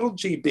like little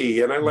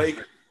GB,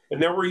 and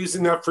now we're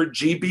using that for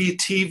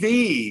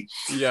GBTV.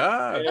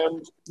 Yeah.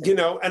 And,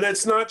 and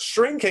it's not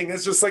shrinking.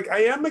 It's just like,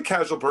 I am a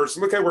casual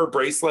person. Look, I wear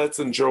bracelets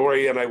and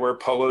jewelry, and I wear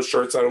polo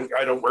shirts. I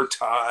don't wear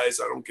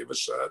ties. I don't give a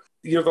shit.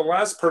 The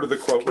last part of the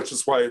quote, which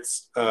is why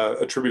it's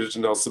attributed to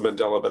Nelson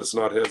Mandela, but it's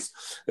not his,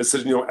 it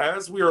says,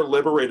 as we are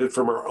liberated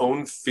from our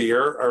own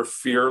fear, our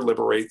fear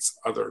liberates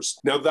others.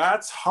 Now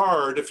that's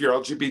hard if you're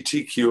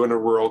LGBTQ in a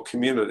rural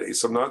community.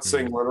 So I'm not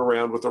saying run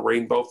around with a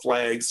rainbow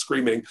flag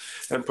screaming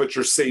and put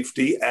your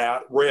safety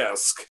at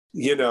risk.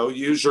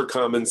 Use your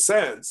common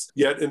sense.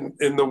 Yet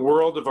in the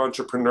world of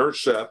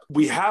entrepreneurship,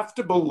 we have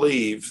to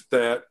believe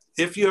that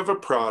if you have a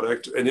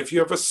product and if you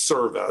have a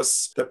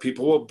service that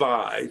people will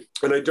buy,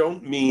 and I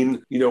don't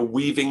mean,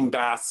 weaving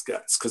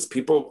baskets, because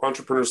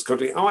entrepreneurs come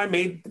to me, oh, I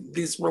made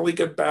these really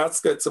good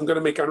baskets. I'm going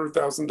to make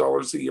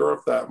 $100,000 a year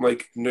off that. I'm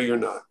like, no, you're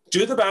not.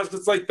 Do the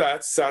baskets like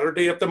that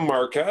Saturday at the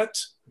market.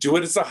 Do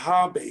it as a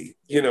hobby.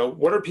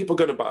 What are people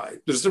going to buy?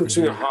 There's a difference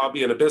between a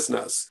hobby and a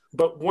business.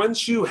 But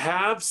once you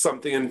have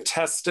something and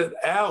test it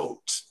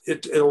out,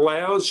 it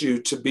allows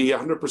you to be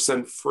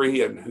 100%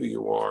 free in who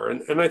you are.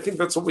 And I think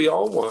that's what we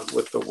all want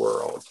with the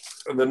world.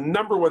 And the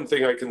number one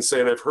thing I can say,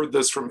 and I've heard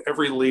this from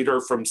every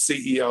leader, from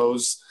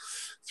CEOs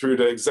through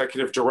to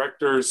executive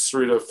directors,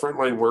 through to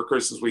frontline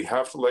workers, is we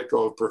have to let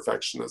go of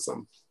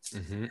perfectionism.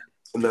 Mm-hmm.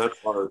 And that's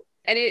hard.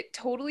 And it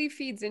totally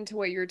feeds into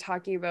what you're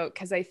talking about,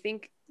 because I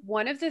think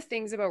one of the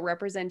things about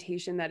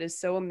representation that is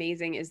so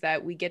amazing is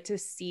that we get to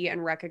see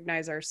and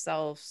recognize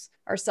ourselves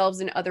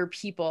in other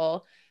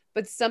people.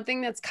 But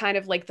something that's kind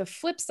of like the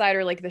flip side,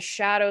 or like the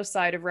shadow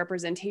side of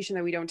representation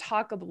that we don't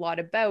talk a lot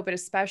about, but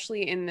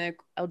especially in the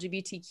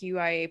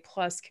LGBTQIA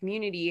plus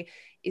community,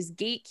 is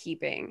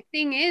gatekeeping.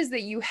 Thing is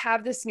that you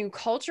have this new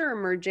culture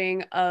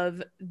emerging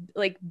of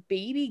like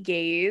baby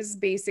gays,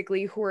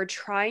 basically, who are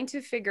trying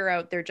to figure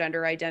out their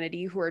gender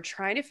identity, who are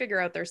trying to figure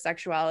out their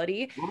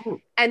sexuality.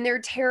 And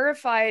they're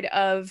terrified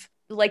of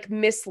like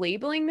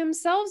mislabeling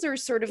themselves, or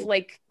sort of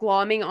like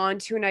glomming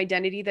onto an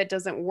identity that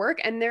doesn't work.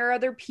 And there are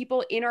other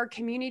people in our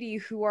community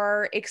who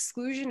are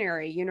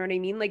exclusionary, you know what I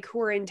mean? Like, who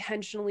are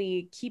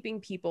intentionally keeping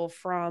people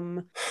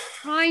from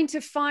trying to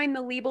find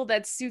the label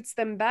that suits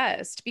them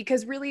best,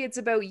 because really it's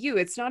about you.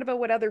 It's not about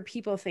what other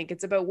people think.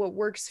 It's about what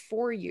works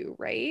for you,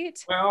 right?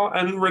 Well,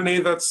 and Renee,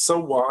 that's so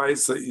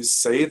wise that you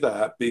say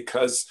that,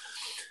 because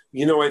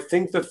I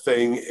think the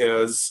thing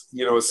is,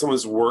 as someone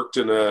who's worked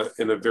in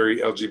a very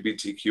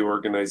LGBTQ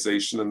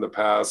organization in the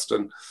past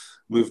and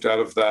moved out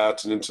of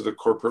that and into the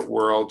corporate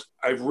world,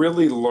 I've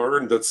really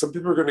learned that some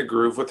people are going to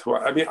groove with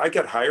I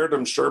get hired,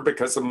 I'm sure,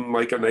 because I'm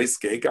like a nice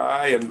gay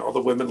guy and all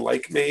the women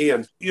like me.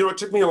 And, it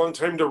took me a long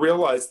time to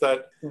realize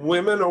that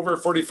women over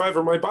 45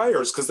 are my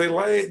buyers, because they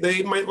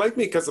might like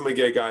me because I'm a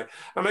gay guy.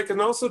 And I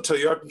can also tell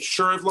you, I'm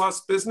sure I've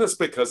lost business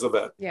because of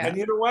it. Yeah. And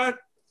you know what?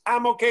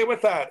 I'm okay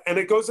with that. And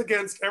it goes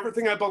against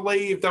everything I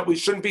believe that we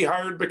shouldn't be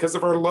hired because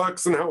of our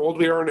looks and how old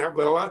we are and how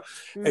blah, blah,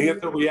 blah. And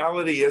yet the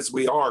reality is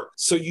we are.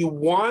 So you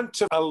want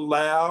to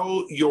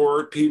allow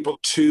your people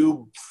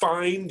to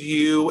find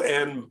you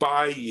and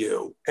buy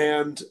you.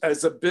 And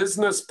as a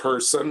business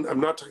person,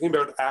 I'm not talking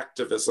about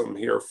activism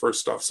here,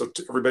 first off. So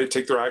everybody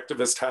take their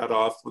activist hat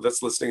off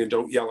that's listening and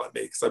don't yell at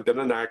me, because I've been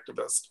an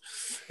activist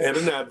and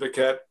an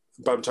advocate,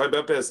 but I'm talking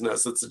about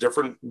business. It's a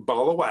different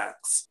ball of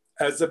wax.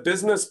 As a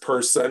business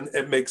person,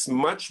 it makes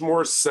much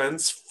more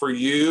sense for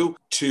you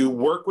to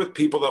work with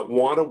people that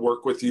want to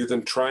work with you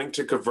than trying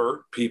to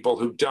convert people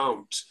who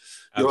don't.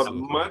 You'll have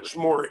much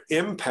more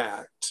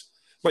impact.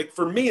 Like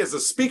for me as a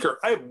speaker,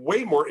 I have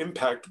way more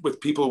impact with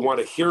people who want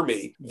to hear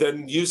me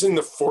than using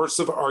the force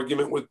of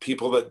argument with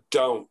people that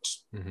don't.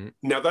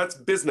 Now that's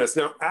business.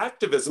 Now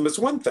activism is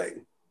one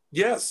thing.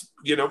 Yes,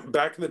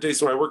 back in the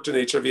days when I worked in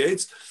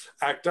HIV/AIDS,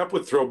 ACT UP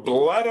would throw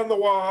blood on the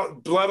wall,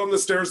 blood on the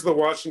stairs of the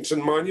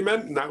Washington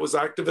Monument, and that was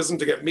activism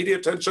to get media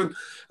attention.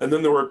 And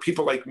then there were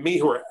people like me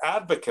who are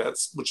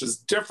advocates, which is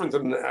different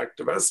than an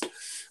activist,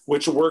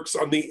 which works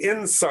on the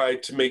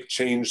inside to make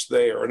change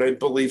there. And I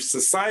believe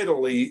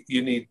societally,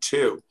 you need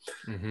two.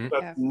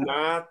 But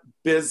not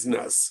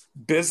business.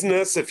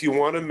 Business, if you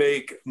want to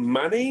make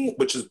money,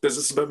 which is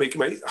business about making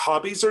money,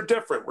 hobbies are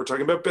different. We're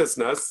talking about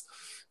business.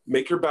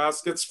 Make your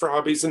baskets for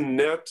hobbies and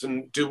knit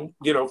and do,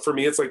 for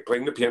me, it's like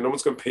playing the piano. No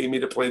one's going to pay me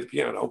to play the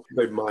piano.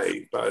 They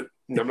might, but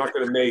I'm not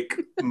going to make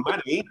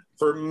money.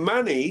 For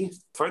money,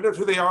 find out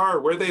who they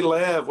are, where they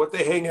live, what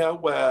they hang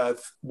out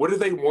with, what do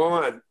they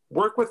want?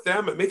 Work with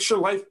them. It makes your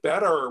life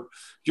better.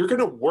 You're going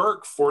to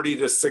work 40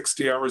 to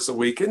 60 hours a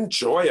week.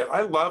 Enjoy it.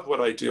 I love what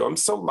I do. I'm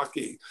so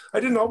lucky. I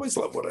didn't always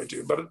love what I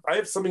do, but I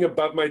have something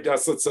above my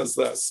desk that says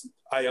this: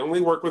 I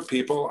only work with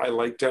people I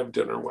like to have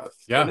dinner with.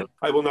 Yeah.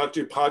 I will not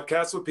do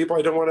podcasts with people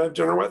I don't want to have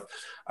dinner with.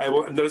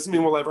 It doesn't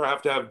mean we'll ever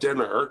have to have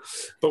dinner,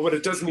 but what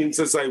it does mean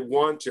is I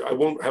want to. I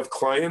won't have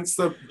clients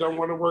that don't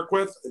want to work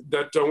with,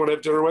 that don't want to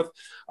have dinner with.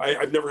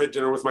 I've never had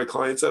dinner with my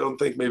clients. I don't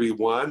think, maybe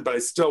one,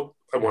 but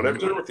I want to have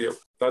dinner with you.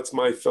 That's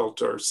my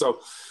filter. So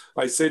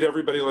I say to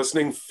everybody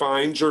listening,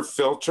 find your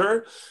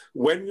filter.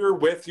 When you're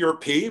with your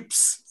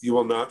peeps, you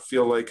will not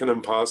feel like an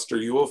imposter.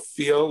 You will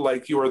feel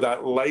like you are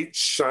that light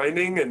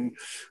shining and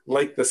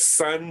like the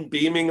sun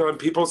beaming on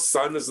people.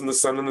 Sun is in the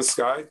sun in the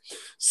sky.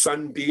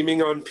 Sun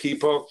beaming on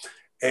people,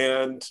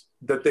 and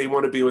that they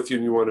want to be with you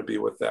and you want to be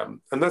with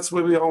them. And that's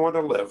where we all want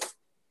to live.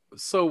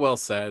 So well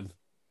said.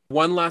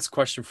 One last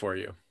question for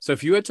you. So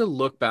if you had to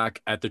look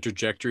back at the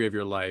trajectory of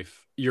your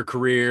life, your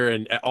career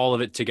and all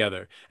of it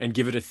together and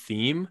give it a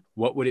theme,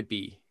 what would it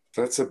be?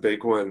 That's a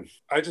big one.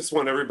 I just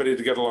want everybody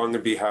to get along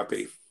and be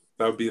happy.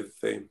 That would be the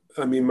theme.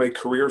 I mean, my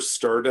real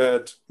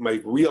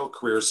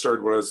career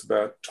started when I was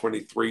about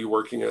 23,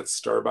 working at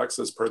Starbucks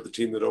as part of the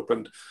team that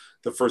opened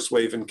the first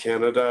wave in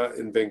Canada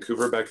in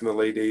Vancouver back in the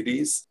late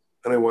 80s.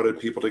 And I wanted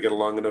people to get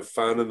along and have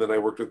fun. And then I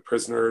worked with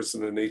prisoners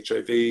and in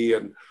HIV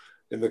and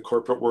in the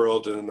corporate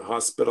world and in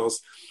hospitals.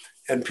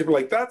 And people are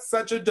like, that's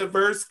such a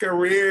diverse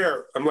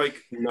career. I'm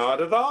like,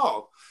 not at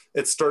all.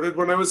 It started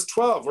when I was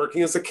 12,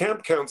 working as a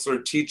camp counselor,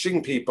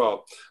 teaching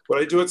people.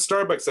 What I do at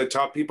Starbucks, I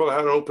taught people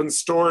how to open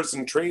stores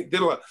and train.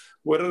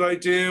 What did I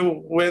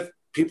do with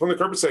people in the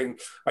corporate setting?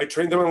 I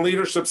trained them on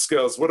leadership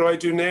skills. What do I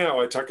do now?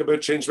 I talk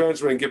about change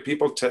management and give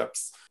people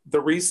tips. The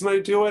reason I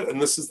do it,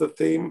 and this is the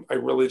theme, I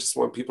really just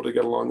want people to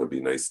get along and be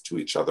nice to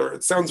each other.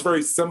 It sounds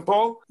very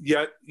simple,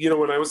 yet,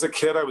 when I was a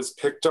kid, I was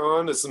picked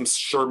on, as I'm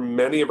sure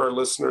many of our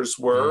listeners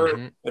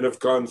were, and have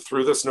gone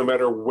through this, no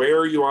matter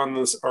where you are on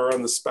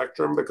the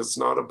spectrum, because it's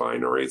not a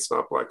binary, it's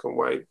not black and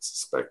white, it's a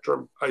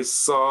spectrum. I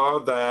saw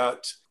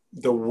that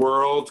the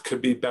world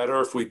could be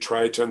better if we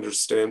tried to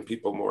understand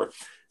people more.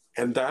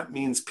 And that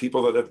means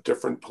people that have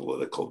different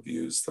political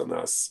views than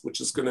us,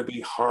 which is going to be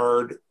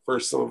hard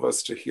for some of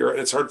us to hear. And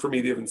it's hard for me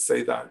to even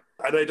say that.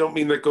 And I don't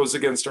mean that goes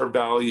against our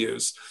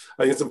values.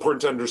 I think it's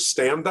important to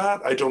understand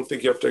that. I don't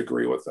think you have to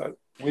agree with that.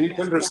 We need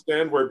to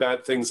understand where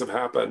bad things have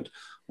happened,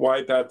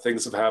 why bad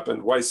things have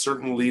happened, why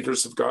certain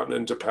leaders have gotten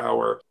into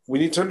power. We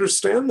need to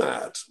understand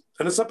that.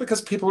 And it's not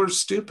because people are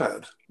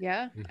stupid.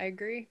 Yeah, I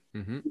agree.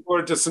 People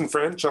are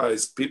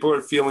disenfranchised. People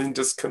are feeling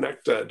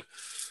disconnected.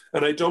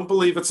 And I don't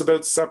believe it's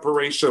about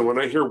separation. When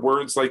I hear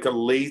words like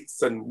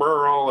elites and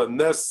rural and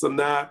this and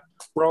that,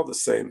 we're all the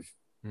same.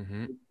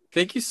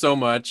 Thank you so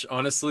much.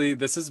 Honestly,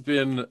 this has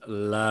been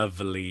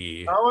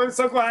lovely. Oh, I'm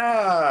so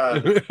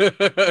glad.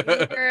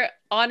 You're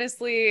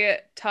honestly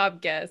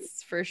top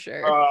guests for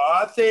sure.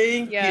 Oh,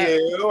 thank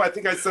you. I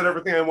think I said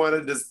everything I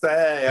wanted to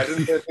say. I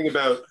didn't say anything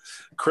about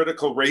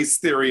critical race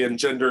theory and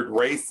gendered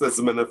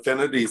racism and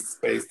affinity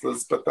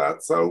spaces, but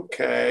that's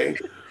okay.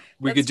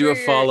 We could do a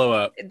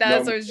follow-up.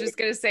 That's what I was just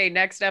gonna say.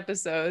 Next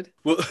episode,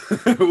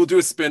 we'll do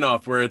a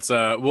spin-off where it's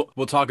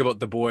we'll talk about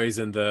the boys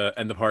and the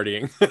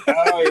partying.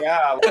 Oh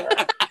yeah.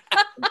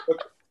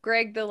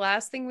 Greg, the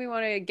last thing we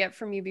want to get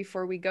from you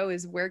before we go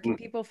is, where can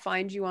people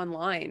find you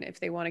online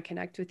if they want to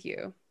connect with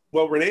you?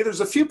 Well, Renee,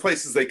 there's a few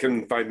places they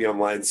can find me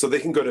online. So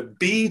they can go to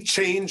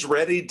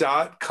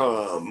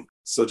bechangeready.com.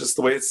 So just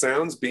the way it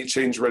sounds,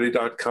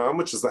 bechangeready.com,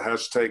 which is the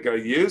hashtag I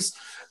use.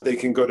 They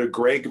can go to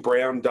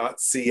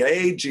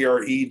gregbrown.ca,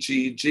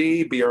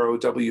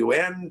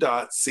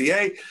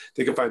 greggBrown.ca.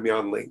 They can find me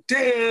on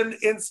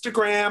LinkedIn,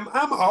 Instagram.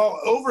 I'm all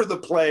over the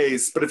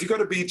place. But if you go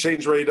to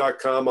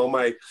bechangeready.com, all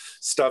my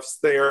stuff's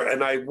there.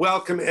 And I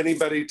welcome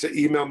anybody to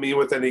email me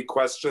with any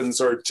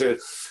questions or to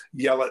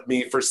yell at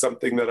me for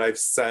something that I've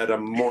said.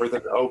 I'm more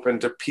than open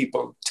to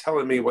people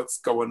telling me what's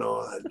going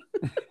on.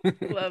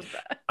 Love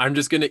that. I'm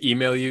just going to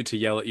email you to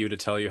yell at you to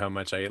tell you how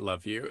much I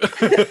love you.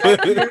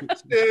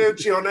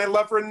 Gio, and I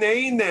love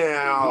Renee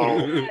now.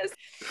 Yes.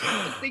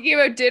 I was thinking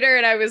about dinner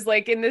and I was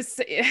like, in this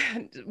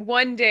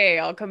one day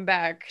I'll come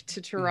back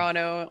to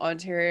Toronto,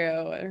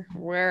 Ontario, or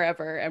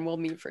wherever, and we'll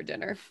meet for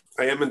dinner.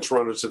 I am in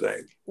Toronto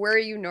today. Where are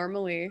you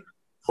normally?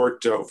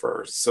 Port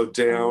Dover, so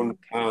down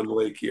on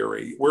Lake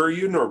Erie. Where are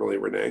you normally,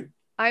 Renee?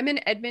 I'm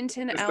in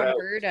Edmonton,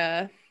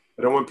 Alberta.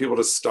 I don't want people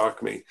to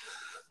stalk me.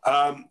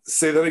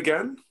 Say that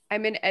again.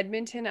 I'm in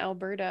Edmonton,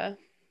 Alberta.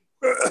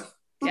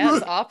 Yeah,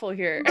 it's awful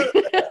here.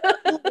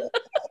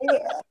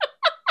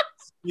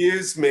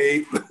 Excuse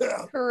me.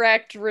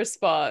 Correct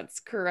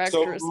response.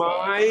 So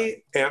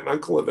my aunt and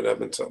uncle live in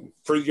Edmonton.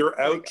 For your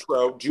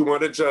outro, do you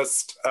want to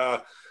just,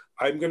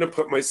 I'm going to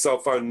put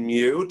myself on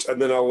mute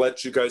and then I'll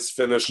let you guys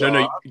finish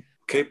off.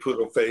 Okay,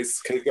 poodle face.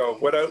 Okay, go.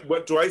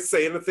 What do I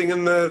say anything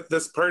in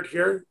this part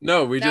here?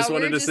 No, we just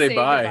wanted to say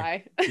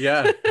bye.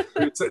 Yeah.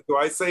 Do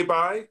I say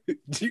bye?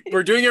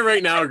 We're doing it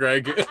right now,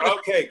 Greg.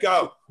 Okay,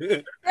 go.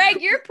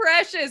 Greg, you're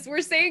precious. We're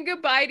saying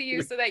goodbye to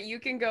you so that you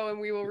can go and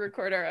we will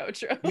record our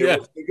outro. Yeah.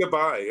 Say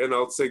goodbye and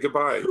I'll say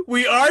goodbye.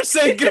 We are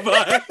saying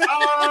goodbye.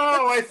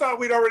 Oh, I thought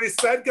we'd already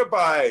said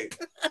goodbye.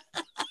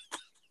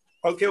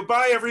 Okay,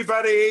 bye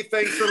everybody.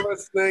 Thanks for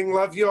listening.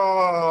 Love you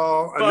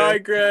all. Bye,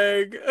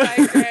 Greg.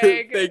 Bye,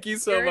 Greg. Thank you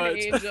so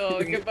much. An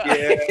angel.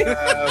 Goodbye.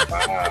 Yeah,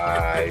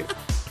 bye.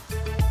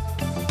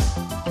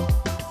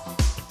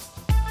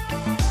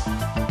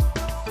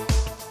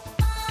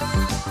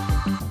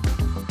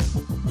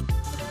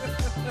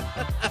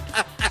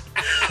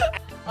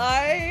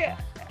 I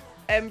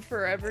am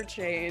forever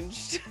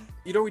changed.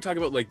 You know, we talk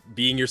about like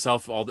being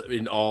yourself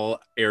in all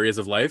areas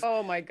of life.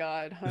 Oh my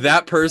God. 100%.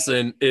 That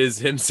person is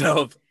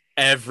himself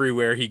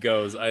everywhere he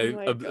goes. I'm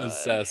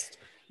obsessed.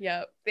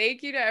 Yeah.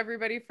 Thank you to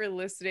everybody for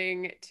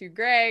listening to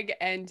Greg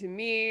and to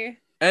me.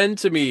 And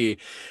to me.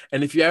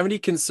 And if you have any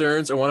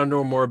concerns or want to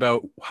know more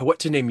about what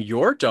to name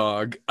your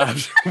dog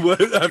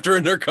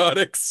after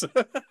narcotics,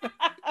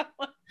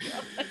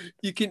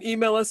 you can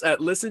email us at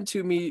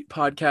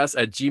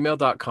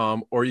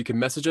listentomepodcast@gmail.com, or you can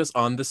message us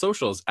on the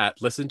socials at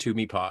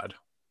listentomepod.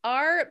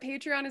 Our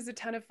Patreon is a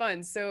ton of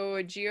fun.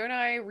 So Gio and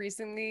I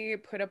recently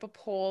put up a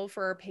poll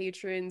for our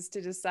patrons to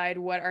decide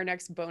what our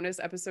next bonus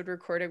episode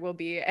recording will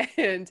be.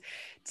 And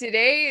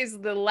today is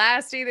the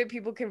last day that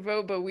people can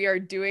vote, but we are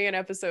doing an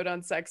episode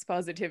on sex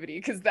positivity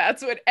because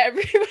that's what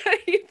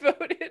everybody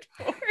voted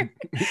for.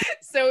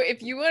 So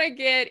if you want to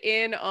get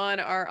in on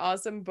our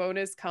awesome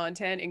bonus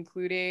content,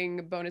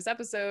 including bonus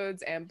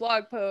episodes and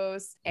blog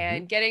posts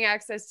and getting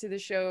access to the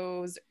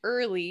shows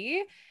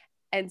early,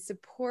 and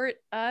support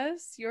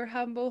us, your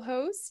humble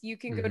hosts, you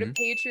can go to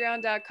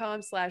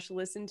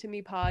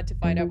patreon.com/listentomepod to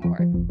find out more.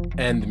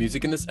 And the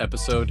music in this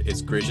episode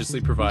is graciously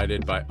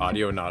provided by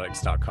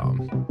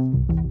audionautics.com.